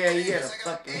 Hell yeah, you got a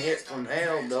fucking hit from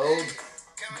hell, dog.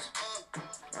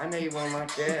 I need one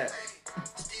like that.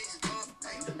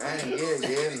 I ain't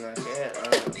good like that.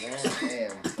 Oh,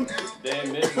 man. Damn.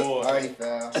 Damn it, boy. Already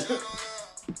fell.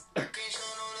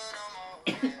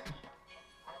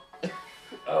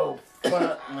 Oh,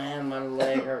 fuck, man, my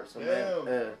leg hurts so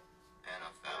bad.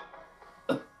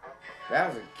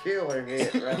 That was a killer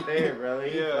hit right there, brother.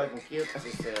 He Yeah. fucking killed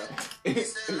himself.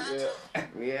 Yeah.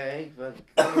 Yeah, he fucking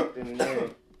killed him there.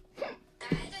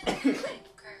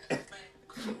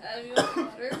 Adam, you want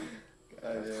water?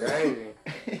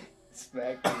 Crazy.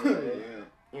 Smack him.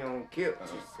 You don't kill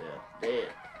yourself. Dead.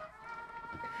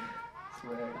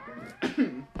 Smack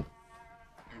him.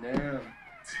 Damn.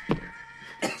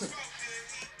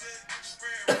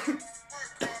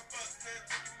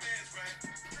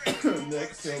 That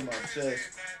killed my chest.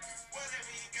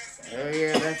 Hell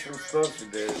yeah, that's what we're supposed to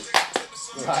do.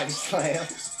 Body slam.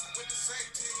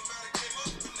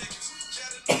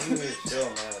 You need to show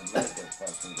them how to make a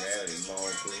fucking gravity ball,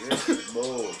 cause this is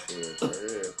bullshit for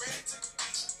real.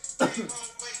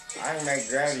 I can make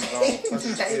gravity balls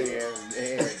fucking kill you every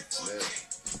day.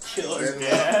 Killer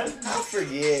dad. I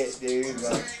forget, dude.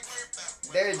 Like,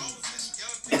 there's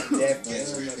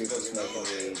definitely people smoking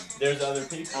weed. There's other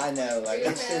people. I know, like,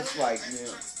 it's just like,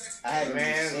 I haven't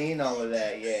Man. seen all of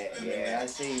that yet. Yeah, I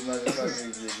see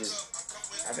motherfuckers that just.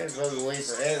 I've been smoking weed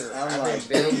forever. I'm I've like,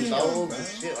 been building damn, bowls bro. and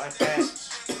shit like that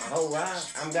my whole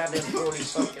life. I'm goddamn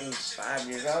 45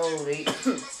 years old.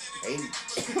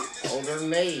 He's older than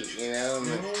me, you know.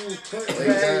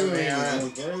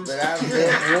 But I've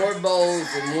built more bowls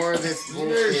and more of this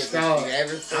bullshit than you've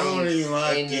ever seen in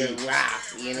your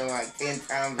life. You know, like 10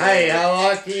 times. Hey, over. I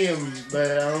like him,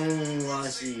 but I don't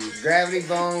like you. Gravity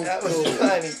bones, That was cool.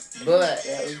 funny. But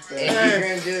That was funny. if you're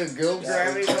gonna do a good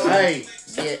gravity bone, Hey,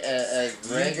 get a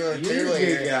regular you 2 a good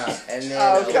liter, guy. and then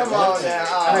Oh, come on now.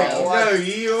 Oh, Hey, what? no,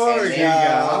 you are a And good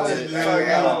then- guy. Fuck,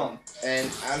 come on. And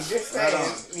I'm just Right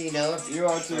saying, you know, You're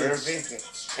on to you're it. 50.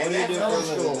 What And do you do that's for a old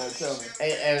living? school. Now, tell me.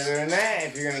 Hey, other than that,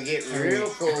 if you're gonna get real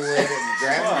cool with it, and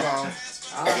grab a bone,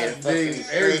 I get a do fucking crazy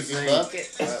everything. bucket,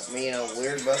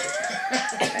 weird bucket,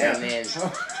 and then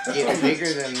get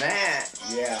bigger than that,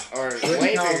 Yeah. or Quit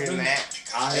way talking. bigger than that,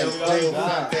 I and help pull you die.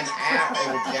 something out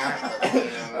of a giant,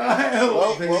 you know. I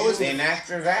help What was Then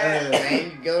after that,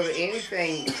 man, you go to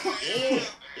anything,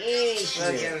 any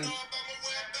fucking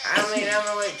I mean, I'm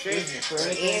an electrician.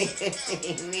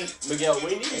 Miguel,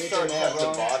 we need to start Anything cutting the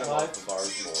wrong? bottom off of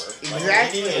ours more. Like,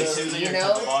 Exactly. we need to sit there You and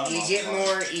cut the know, bottom you off get of ours.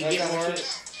 more, you That get kind of more, shit.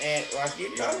 and like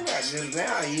you're talking about just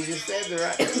now, you just said the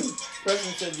right thing.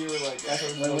 Preston said you were like,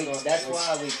 That's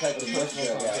why we cut the bush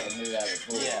drug out and moved out of the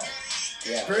pool. Yeah.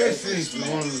 Yeah. Preston's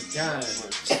one of the kind.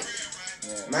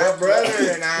 Yeah. My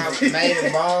brother and I made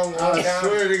a bong one I time.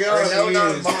 swear to God, Or no, he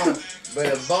not a is. bong, but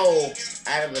a bowl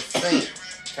out of a sink.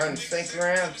 Turn the sink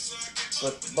around,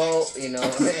 put the bowl, you know.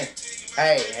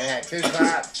 Hey, and had 2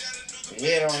 pipes. You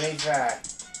hit on each side.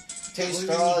 2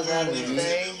 straws out of the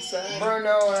thing, son.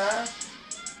 Bruno and I.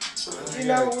 You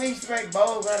know, we used to make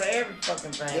bowls out of every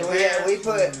fucking thing. Yeah, we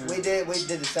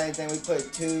did the same thing. We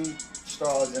put 2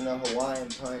 straws in a Hawaiian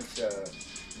punch,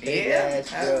 big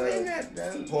ass I jug, mean that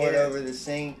done. pour it over the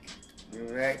sink.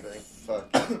 Exactly. Fuck.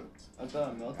 I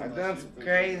thought milk. I've done some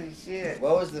crazy shit.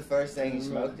 What was the first thing you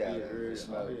smoked out of? Yeah.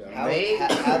 Smoke? Me?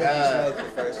 How did you smoke the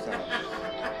first time?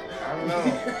 I don't know.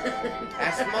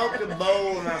 I smoked a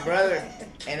bowl with my brother,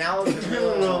 and I was a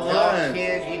real No dog line.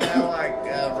 kid, you know, like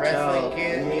wrestling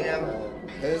kid, you know.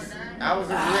 Who's? I was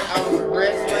a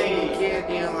wrestling kid,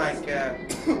 you know, like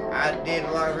I did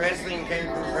a lot of wrestling, came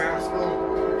from grammar school.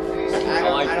 I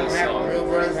like don't this have song. real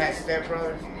brothers, I have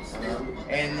stepbrothers.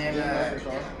 And then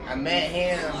I met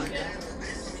him,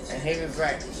 and he was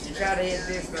like, you try to hit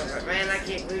this, and I was like, man, I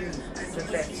can't believe you put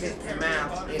that shit in your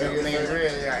mouth. You know what I mean?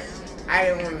 Really, like, I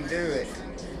didn't want to do it.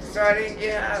 So I didn't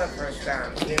get out the first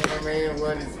time. You know what I mean? It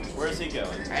wasn't, Where's he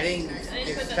going? I didn't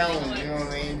get stoned, you know what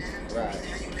I mean? Right.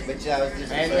 But yeah, I was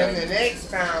just. And then the next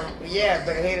time, yeah,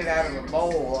 but I hit it out of a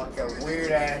bowl, like a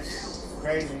weird ass,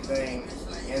 crazy thing.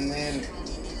 And then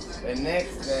the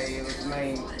next day, it was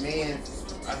me and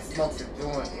I smoked a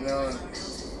joint, you know.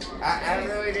 And I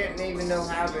really didn't even know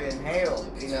how to inhale,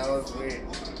 you know. It's weird.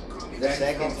 The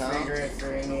second time? Cigarettes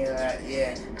or any of that,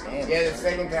 yeah. Damn. Yeah, the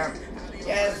second time.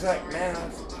 Yeah, it's like, man,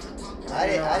 I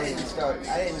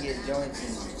didn't get joints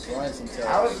until.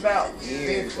 I was about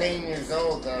years. 15 years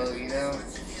old though, you know,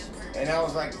 and I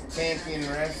was like a champion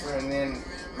wrestler, and then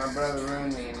my brother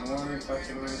ruined me in one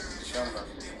fucking summer.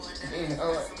 You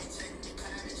know what?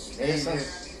 He's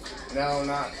just, no,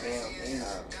 not him. He's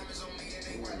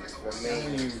for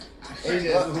me. He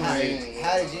just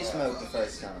How did you smoke the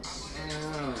first time?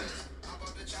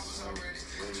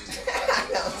 I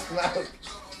don't smoke.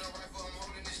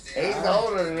 He's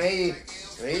older than me.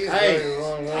 So he's Hey, really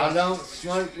long way. I don't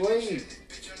smoke weed.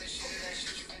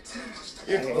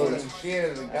 You're full of shit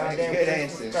as a goddamn Good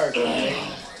Christmas answer. turkey,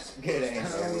 man. Good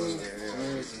answer.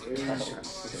 Good answer.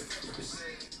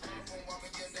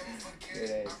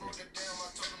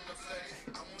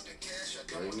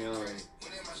 Bring on.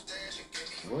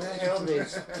 Where the hell did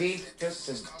Keith took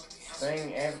the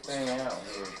thing, everything out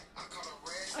here?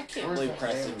 I can't believe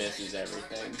Preston misses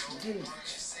everything. Dude,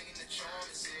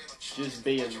 Just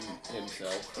being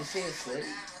himself. is he asleep?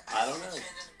 I don't know.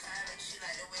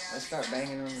 Let's start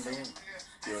banging on the door.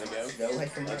 You wanna go? Go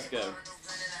wake him up. Let's go.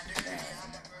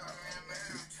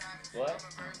 What?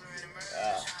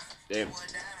 Damn.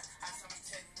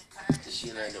 Does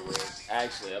she land a wig?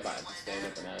 Actually, I might have to stand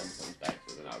up and Adam comes back,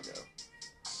 so then I'll go.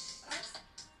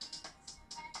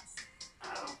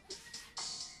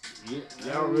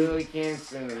 Y'all really can't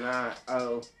spend the night.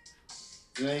 Oh,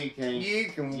 They can't. you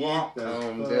can Get walk the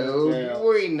home, fuck dude. out.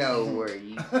 We know where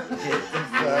you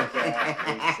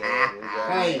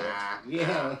Hey,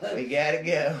 yeah. We gotta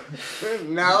go.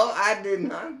 No, I did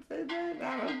not say that.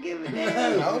 I don't give a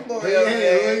damn. Homeboy over Yeah,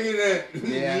 there. look at that.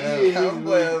 Yeah, I know.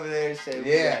 Homeboy over there said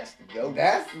we Yeah. got to go.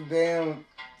 That's the damn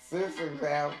sister's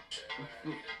house.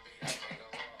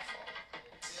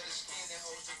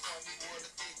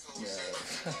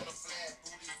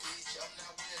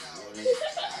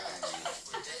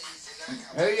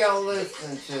 Who y'all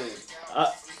listening to?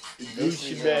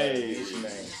 Gucci Bay.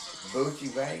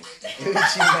 Boochie Bay?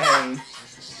 Gucci Mane.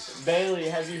 Bailey,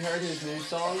 have you heard his new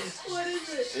song? What is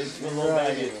it? It's with Lil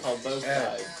Baby. It's called Both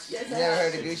Sides. Yes, You I never have.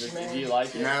 heard of Gucci Do Mane? you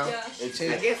like it? No. Yeah. It's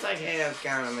I guess I have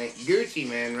kind of me. Gucci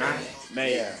Man, right?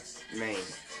 Made. Yeah, Me.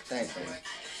 same thing.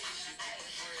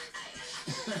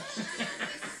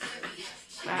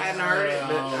 I hadn't heard it,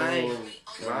 but I ain't.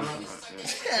 Why not?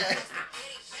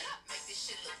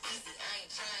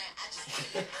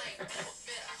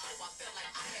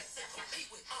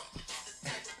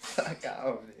 Fuck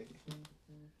off, dude.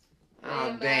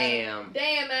 Oh, damn.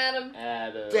 Damn, Adam.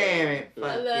 Adam. Damn it.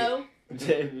 Fuck Hello.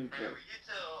 Damn.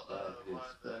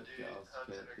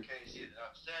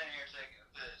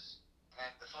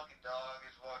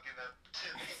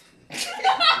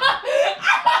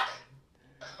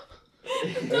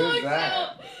 The dog's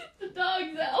out. The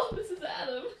dog's out. This is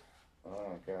Adam.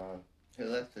 Oh, God. Who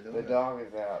left the dog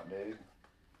is out, dude.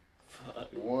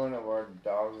 One of our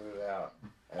dogs is out.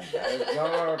 And it's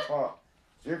not our fault.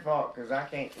 It's your fault, because I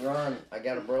can't run. I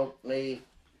got a broke leg.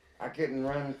 I couldn't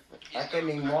run. I couldn't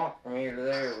even walk from here to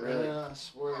there, really. Yeah, I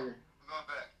swear.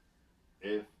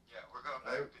 If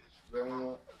they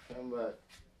want to come back.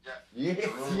 Yes,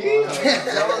 you.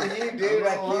 It's all you, dude.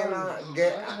 I cannot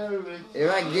get.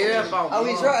 If I get up, I'll. Oh,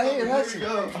 he's right here. Hudson.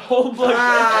 Oh my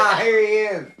Ah, here he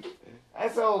is.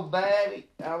 That's old baby.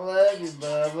 I love you,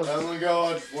 Bubba. Oh my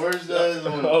God, where's the other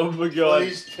one? Oh my God.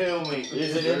 Please tell me.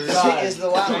 Is it inside? Is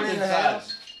the white one in the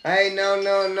house? Hey, no.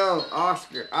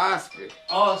 Oscar. Oscar.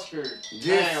 Just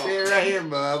Down. sit right here,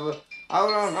 Bubba.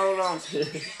 Hold on. Hold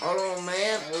on,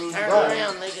 man. Turn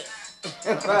around, nigga.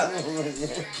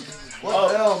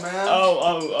 What the hell, man?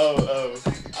 Oh.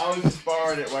 I was just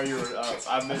borrowing it while you were up.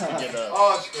 I meant to get up.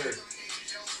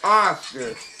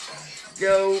 Oscar.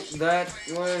 Go that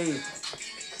way.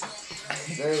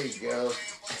 There you go.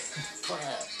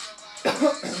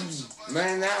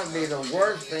 Man, that would be the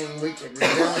worst thing we could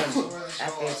have done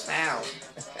at this house.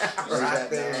 Right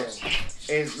there.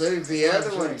 Is lose the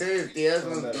other one, too. If the other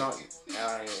one's not.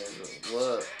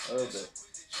 Look.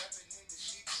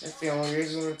 That's the only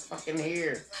reason we're fucking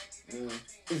here.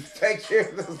 Is take care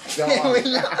of those dogs.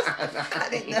 I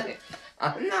didn't know.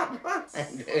 I'm not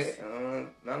playing, dude.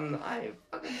 I'm not even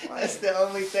fucking playing. That's the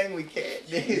only thing we can't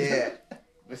do. Yeah.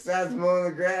 Besides mowing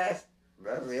the grass,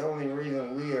 that's the only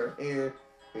reason we are here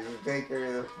is to take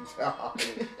care of the dog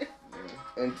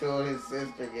until his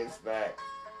sister gets back.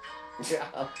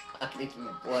 I ain't even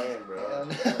playing, bro.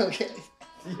 Okay.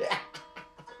 Yeah.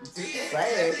 Just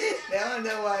saying. Now I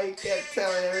know why you kept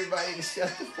telling everybody to shut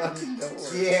the fucking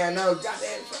door. Yeah, no,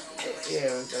 goddamn.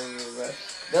 Yeah,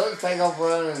 they'll take off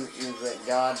running and say,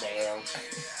 goddamn,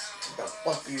 what the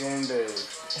fuck you gonna do?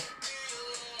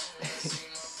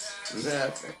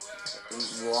 Nothing.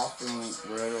 Just walk and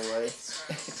run away.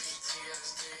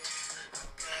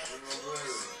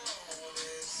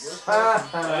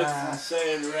 That's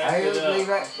insane. Wrap I it usually leave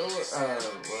up. that door.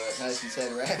 What? Hudson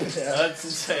said wrap it up. That's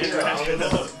insane. Wrap it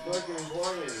up. Fucking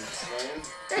playing,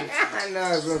 man. I know I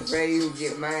was gonna say you would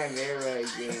get mad and everybody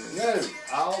again. No,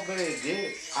 I'll be a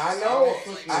dick. I know.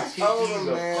 fucking I kick told you him,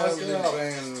 the man. I fuck was just out.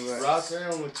 saying, but Right there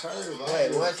on the curb. Wait,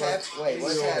 what's happening?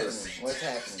 What's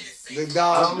happening? the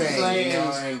dog I'm thing, saying, you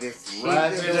know, and just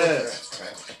wrap keep it the up.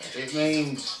 It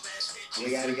means We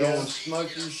if gotta you're go. gonna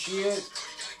smoke your shit,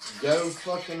 go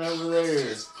fucking over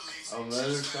there on the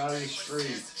other side of the street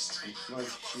and smoke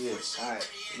your shit. Alright.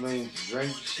 It means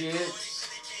drink your shit,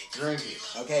 drink it.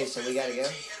 Okay, so we gotta go?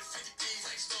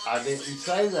 I didn't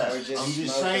say that. Or I'm just just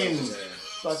smoke saying, over there?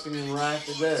 fucking wrap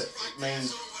it up. It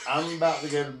means I'm about to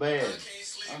go to bed.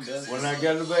 I'm done. When I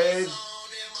go to bed,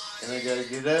 and I gotta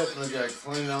get up and I gotta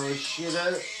clean all this shit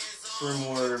up from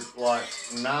where like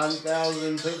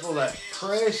 9,000 people that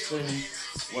Preston,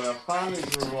 when I finally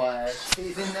relaxed,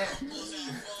 He's in there.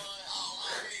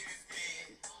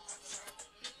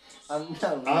 No,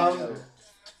 no.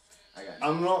 I got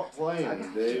I'm not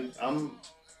playing, dude.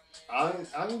 I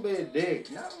can be a dick.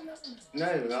 No.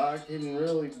 No, I can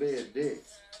really be a dick.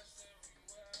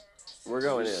 We're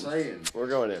going Just in. saying. We're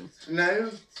going in.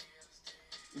 No.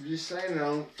 I'm just saying, I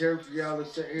don't care for y'all to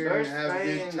sit here and have a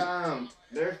good time.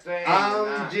 They're saying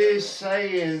I'm just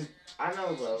saying, I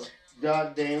know, though.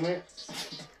 God damn it.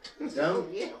 Don't.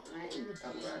 Yeah,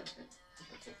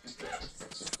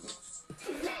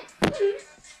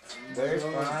 they're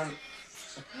fine.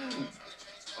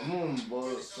 I'm gonna blow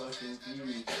a fucking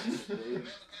fuse, dude.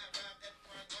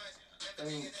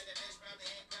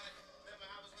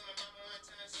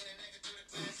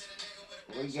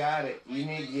 We got it. You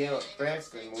need to yell at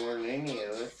Preston more than any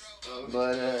of us.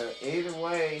 But either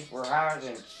way, we're higher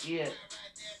than shit.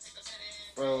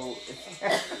 So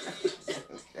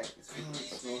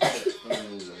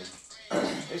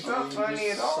it's not funny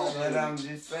at all, but I'm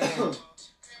just saying.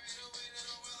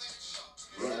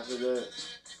 Wrap it up.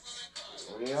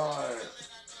 We are.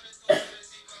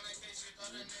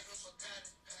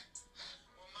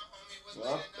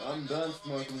 Well, I'm done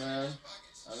smoking, man.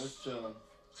 I just chilling.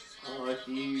 Like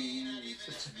you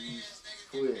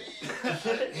Quit.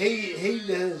 he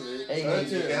does it. Hey,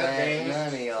 That's you it. got Goddamn.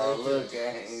 none of y'all look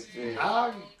at him too.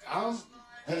 I'm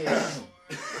pissed.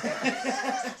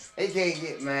 He can't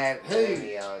get mad at Who?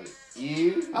 any of y'all.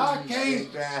 You? I can't.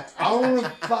 I want to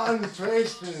find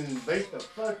Preston and beat the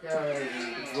fuck out of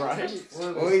him. right.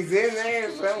 Well, he's in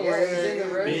there somewhere. Yeah, he's in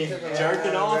the room. Be to the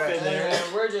jerking right. off in there.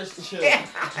 And we're just chilling. Yeah,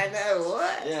 I know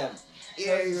what. Yeah.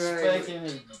 Yeah, you're right. Spanking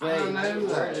his I baby. know We're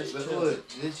that, just but chilling. look,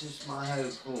 this is my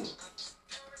whole point.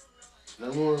 No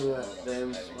more of that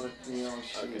damn smoking on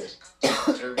shit.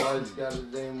 Everybody's got a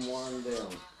damn wind down.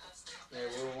 Yeah,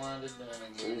 we're winded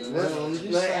down. Well, I'm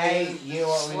just saying, you know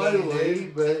what we need to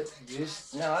do? But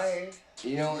just, No, I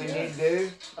hear you know what we need to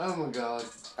do? Oh my God.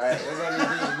 Alright, we're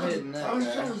gonna be hitting that I'm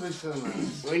guy. trying to be so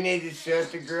nice. We need to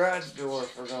shut the garage door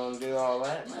if we're gonna do all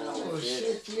that. Oh,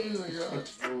 shit, you in the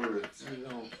garage door. You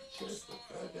don't shut the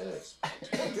fuck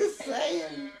up. I'm just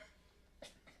saying.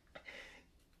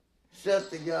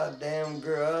 Shut the goddamn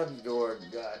garage door,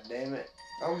 goddammit.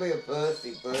 Don't be a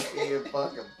pussy, you're a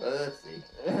fucking pussy.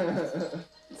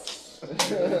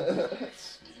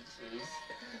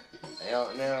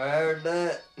 Y'all never heard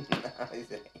that? No, he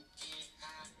said,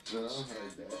 No, I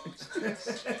heard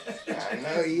that. I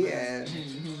know you have.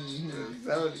 I've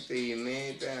told it to you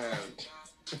many times.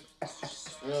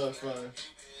 Oh, funny.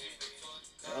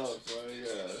 Oh, funny,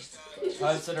 yeah.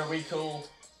 Hudson, are we cool?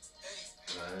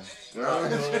 No.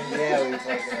 Yeah, we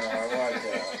fucking are. Watch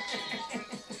out.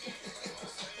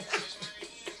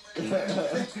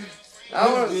 I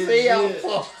want to see how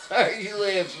far you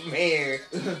live from here.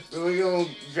 We're going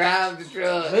to drive the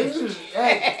truck.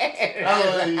 Hey, I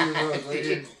love you,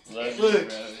 motherfucker.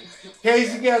 Look,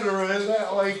 Casey got to run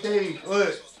that way too.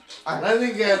 Look, I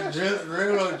think got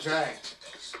railroad track.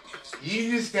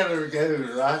 You just gotta go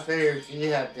right there if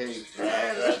you have to.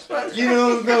 You know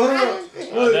what's going on?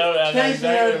 Look, I know Casey exactly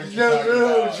got what to you're jump talking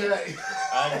railroad about. track.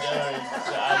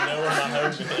 I know where my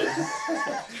home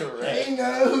is. Correct. He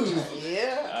knows.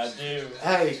 Yeah. I do.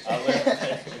 Hey, I live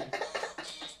there.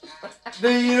 do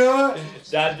you know what?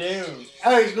 I do.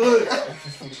 Hey, look,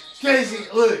 Casey,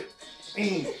 look.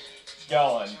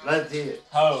 Going. That's it.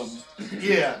 Home.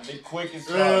 Yeah. The quickest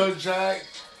car. Railroad track.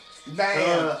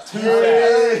 Damn. Too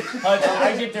Yeah. fast. Hudson,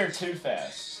 I get there too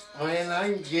fast. Man,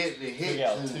 I can get the hit.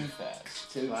 Miguel, too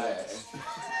fast. Too fast.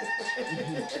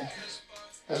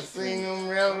 I've seen them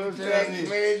railroad tracks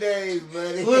many days,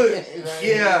 buddy. Look,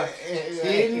 yeah,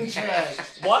 hidden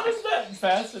tracks. Why does that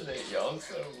fascinate y'all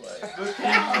so much?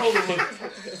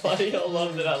 Why do y'all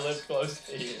love that I live close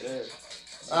to you?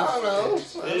 I don't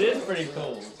know. It is pretty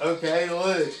cool. Okay,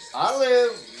 look. I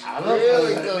live I don't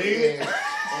really know, close to nigga. here.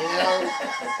 You know,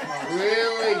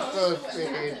 really close to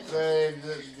here. So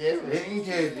it's different. Didn't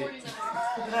catch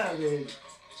it.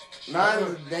 Mine's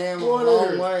a damn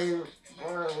Whatever. long way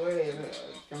far away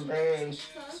comparing.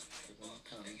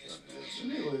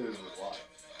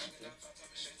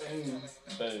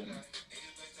 Boom.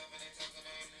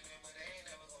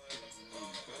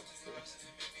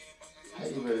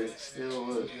 Hey, but it still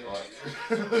looks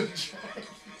like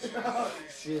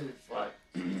shit. It's like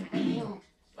bam,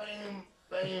 bam,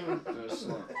 bam.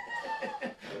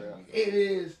 It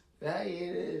is. Hey,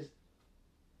 it is.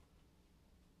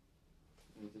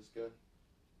 With this guy.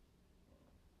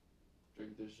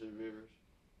 Drink this shit, Beavers.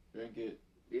 Drink it.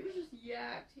 Beaver just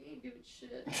yacked. He ain't doing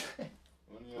shit.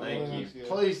 Thank you.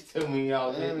 Please tell me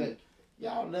y'all Damn didn't.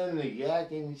 Y'all done the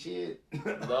yakking shit.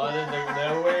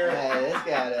 Nowhere. Hey, this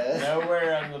guy does.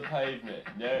 Nowhere on the pavement.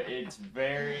 No, it's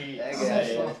very That guy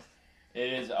safe. does.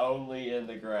 It is only in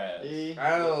the grass.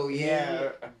 Oh, yeah.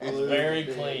 It's very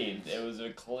clean. It was a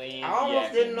clean. I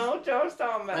almost yakking. didn't know what y'all was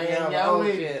talking about. Man, Yeah, y'all oh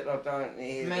need- shit. I thought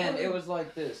Man, it was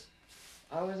like this.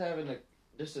 I was having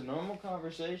just a normal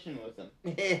conversation with him.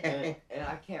 And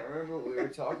I can't remember what we were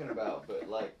talking about, but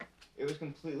like it was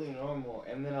completely normal.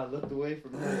 And then I looked away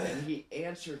from him, and he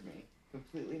answered me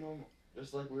completely normal,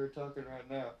 just like we were talking right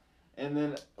now. And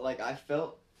then like I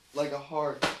felt like a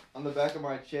heart on the back of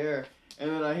my chair, and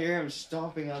then I hear him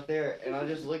stomping out there, and I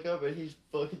just look up, and he's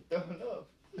fucking throwing up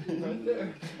right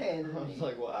there. I was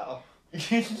like, wow,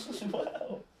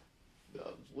 Wow. that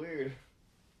was weird.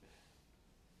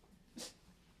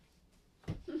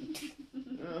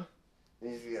 Yeah,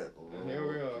 He's got and here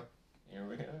we are. Here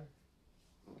we are.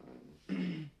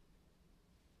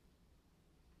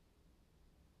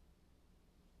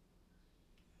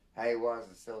 Hey, why is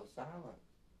it so silent?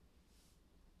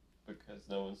 Because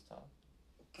no one's talking.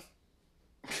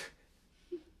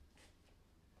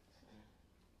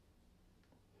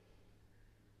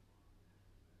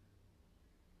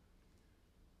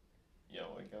 You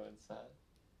don't want to go inside?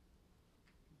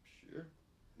 Sure.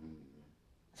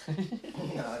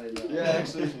 Mm. No, I didn't know. Yeah,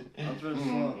 actually, I'm trying to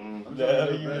Mm-mm. I'm No, trying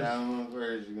to you- go back. I'm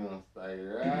afraid you're gonna stay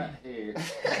right here.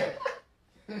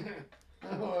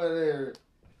 Whatever.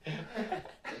 I'm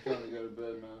trying to go to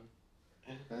bed,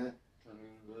 man. Huh? Trying to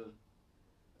go to bed.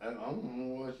 I'm gonna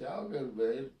watch y'all go to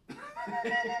bed.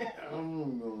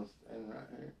 I'm gonna stand right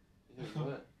here. Yeah,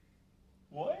 what?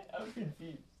 What? I'm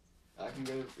confused. I can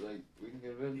go, like, we can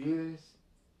go to bed.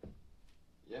 Yes.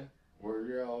 Yeah. Where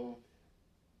y'all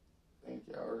think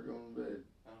y'all are going to bed?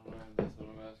 I don't know, that's what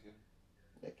I'm asking.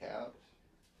 The couch,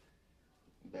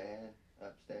 bed,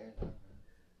 upstairs.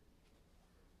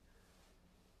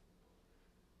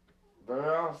 But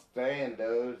I'll stand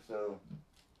though, so.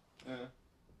 Yeah.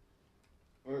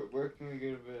 Where can we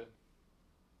go to bed?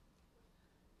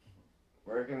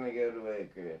 Where can we go to bed,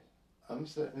 Chris? I'm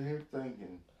sitting here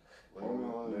thinking.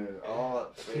 We're all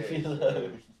upstairs.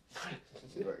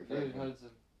 Dude, Hudson.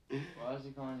 Why is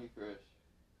he calling you Chris?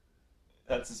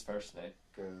 That's his first name.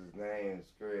 Because his name's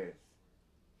Chris.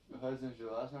 Hudson's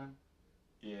your last name?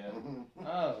 Yeah. Oh.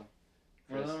 Well,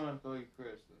 Chris. I'm gonna call you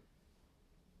Chris then.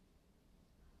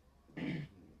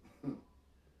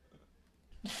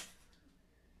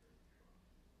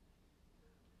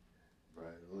 Right,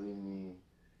 leave me.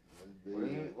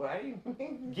 Why do you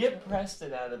mean? Get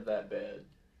Preston out of that bed.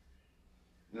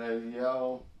 No,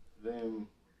 y'all, them,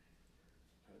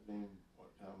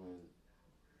 what time is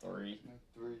it? 3.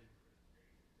 3.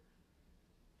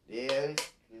 Yeah,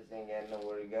 these ain't got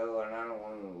nowhere to go, and I don't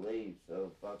want them to leave,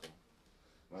 so fuck them.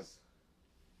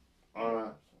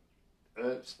 Alright.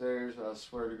 Upstairs, I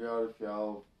swear to God, if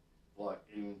y'all, like,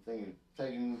 even think of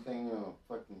taking anything, I'll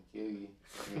fucking kill you.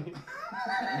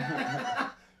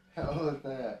 How about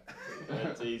that?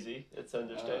 That's easy. It's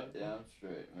understandable. Yeah, I'm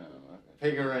straight. No,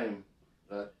 okay. Pick a room.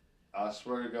 That, I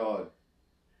swear to God.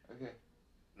 Okay.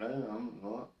 No, I'm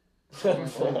not.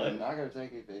 I'm not gonna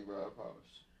take anything, bro, I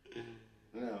promise.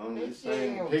 No, I'm This just shit ain't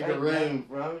saying, gonna pick a take room. nothing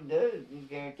from it, dude. You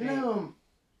guarantee. No.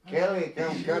 Kelly,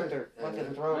 come cut their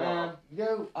fucking throat Man, off.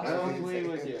 Go. I don't don't leave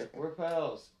with you. We're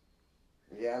pals.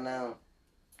 Yeah, I know.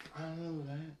 I know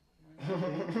that.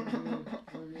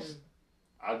 We're good.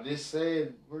 I just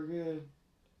said we're good.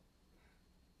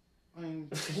 I mean,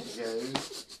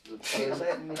 Hey,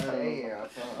 let me stay here.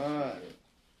 Alright.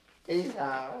 He's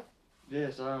high.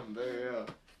 Yes, I'm very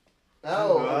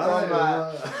No, we're talking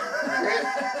about I'm Chris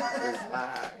is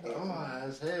high. high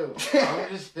as hell. I'm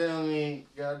just telling you,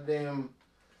 goddamn,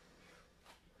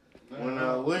 when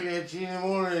I look at you in the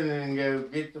morning and go,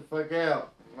 get the fuck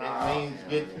out, it means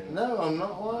get. No, I'm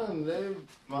not lying, dude.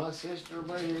 My sister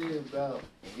will be here about.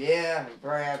 Yeah, you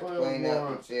probably have to Well, clean up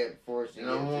more. and shit before she And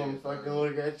gets I'm gonna here. fucking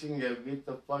look at you and go, get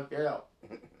the fuck out.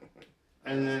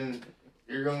 And then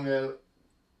you're gonna go,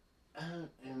 and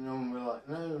I'm gonna be like,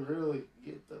 no, really,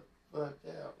 get the fuck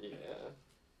out. Yeah.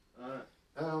 Alright.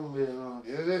 I'm being honest.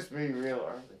 Let's just be real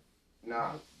early.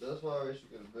 Nah, That's why we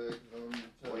should go to bed.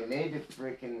 'Cause we need to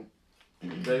freaking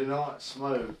Do not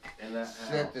smoke in that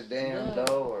shut house. the damn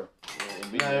door.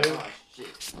 No.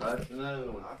 That's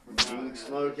no. You can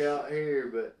smoke out here,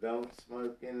 but don't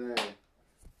smoke in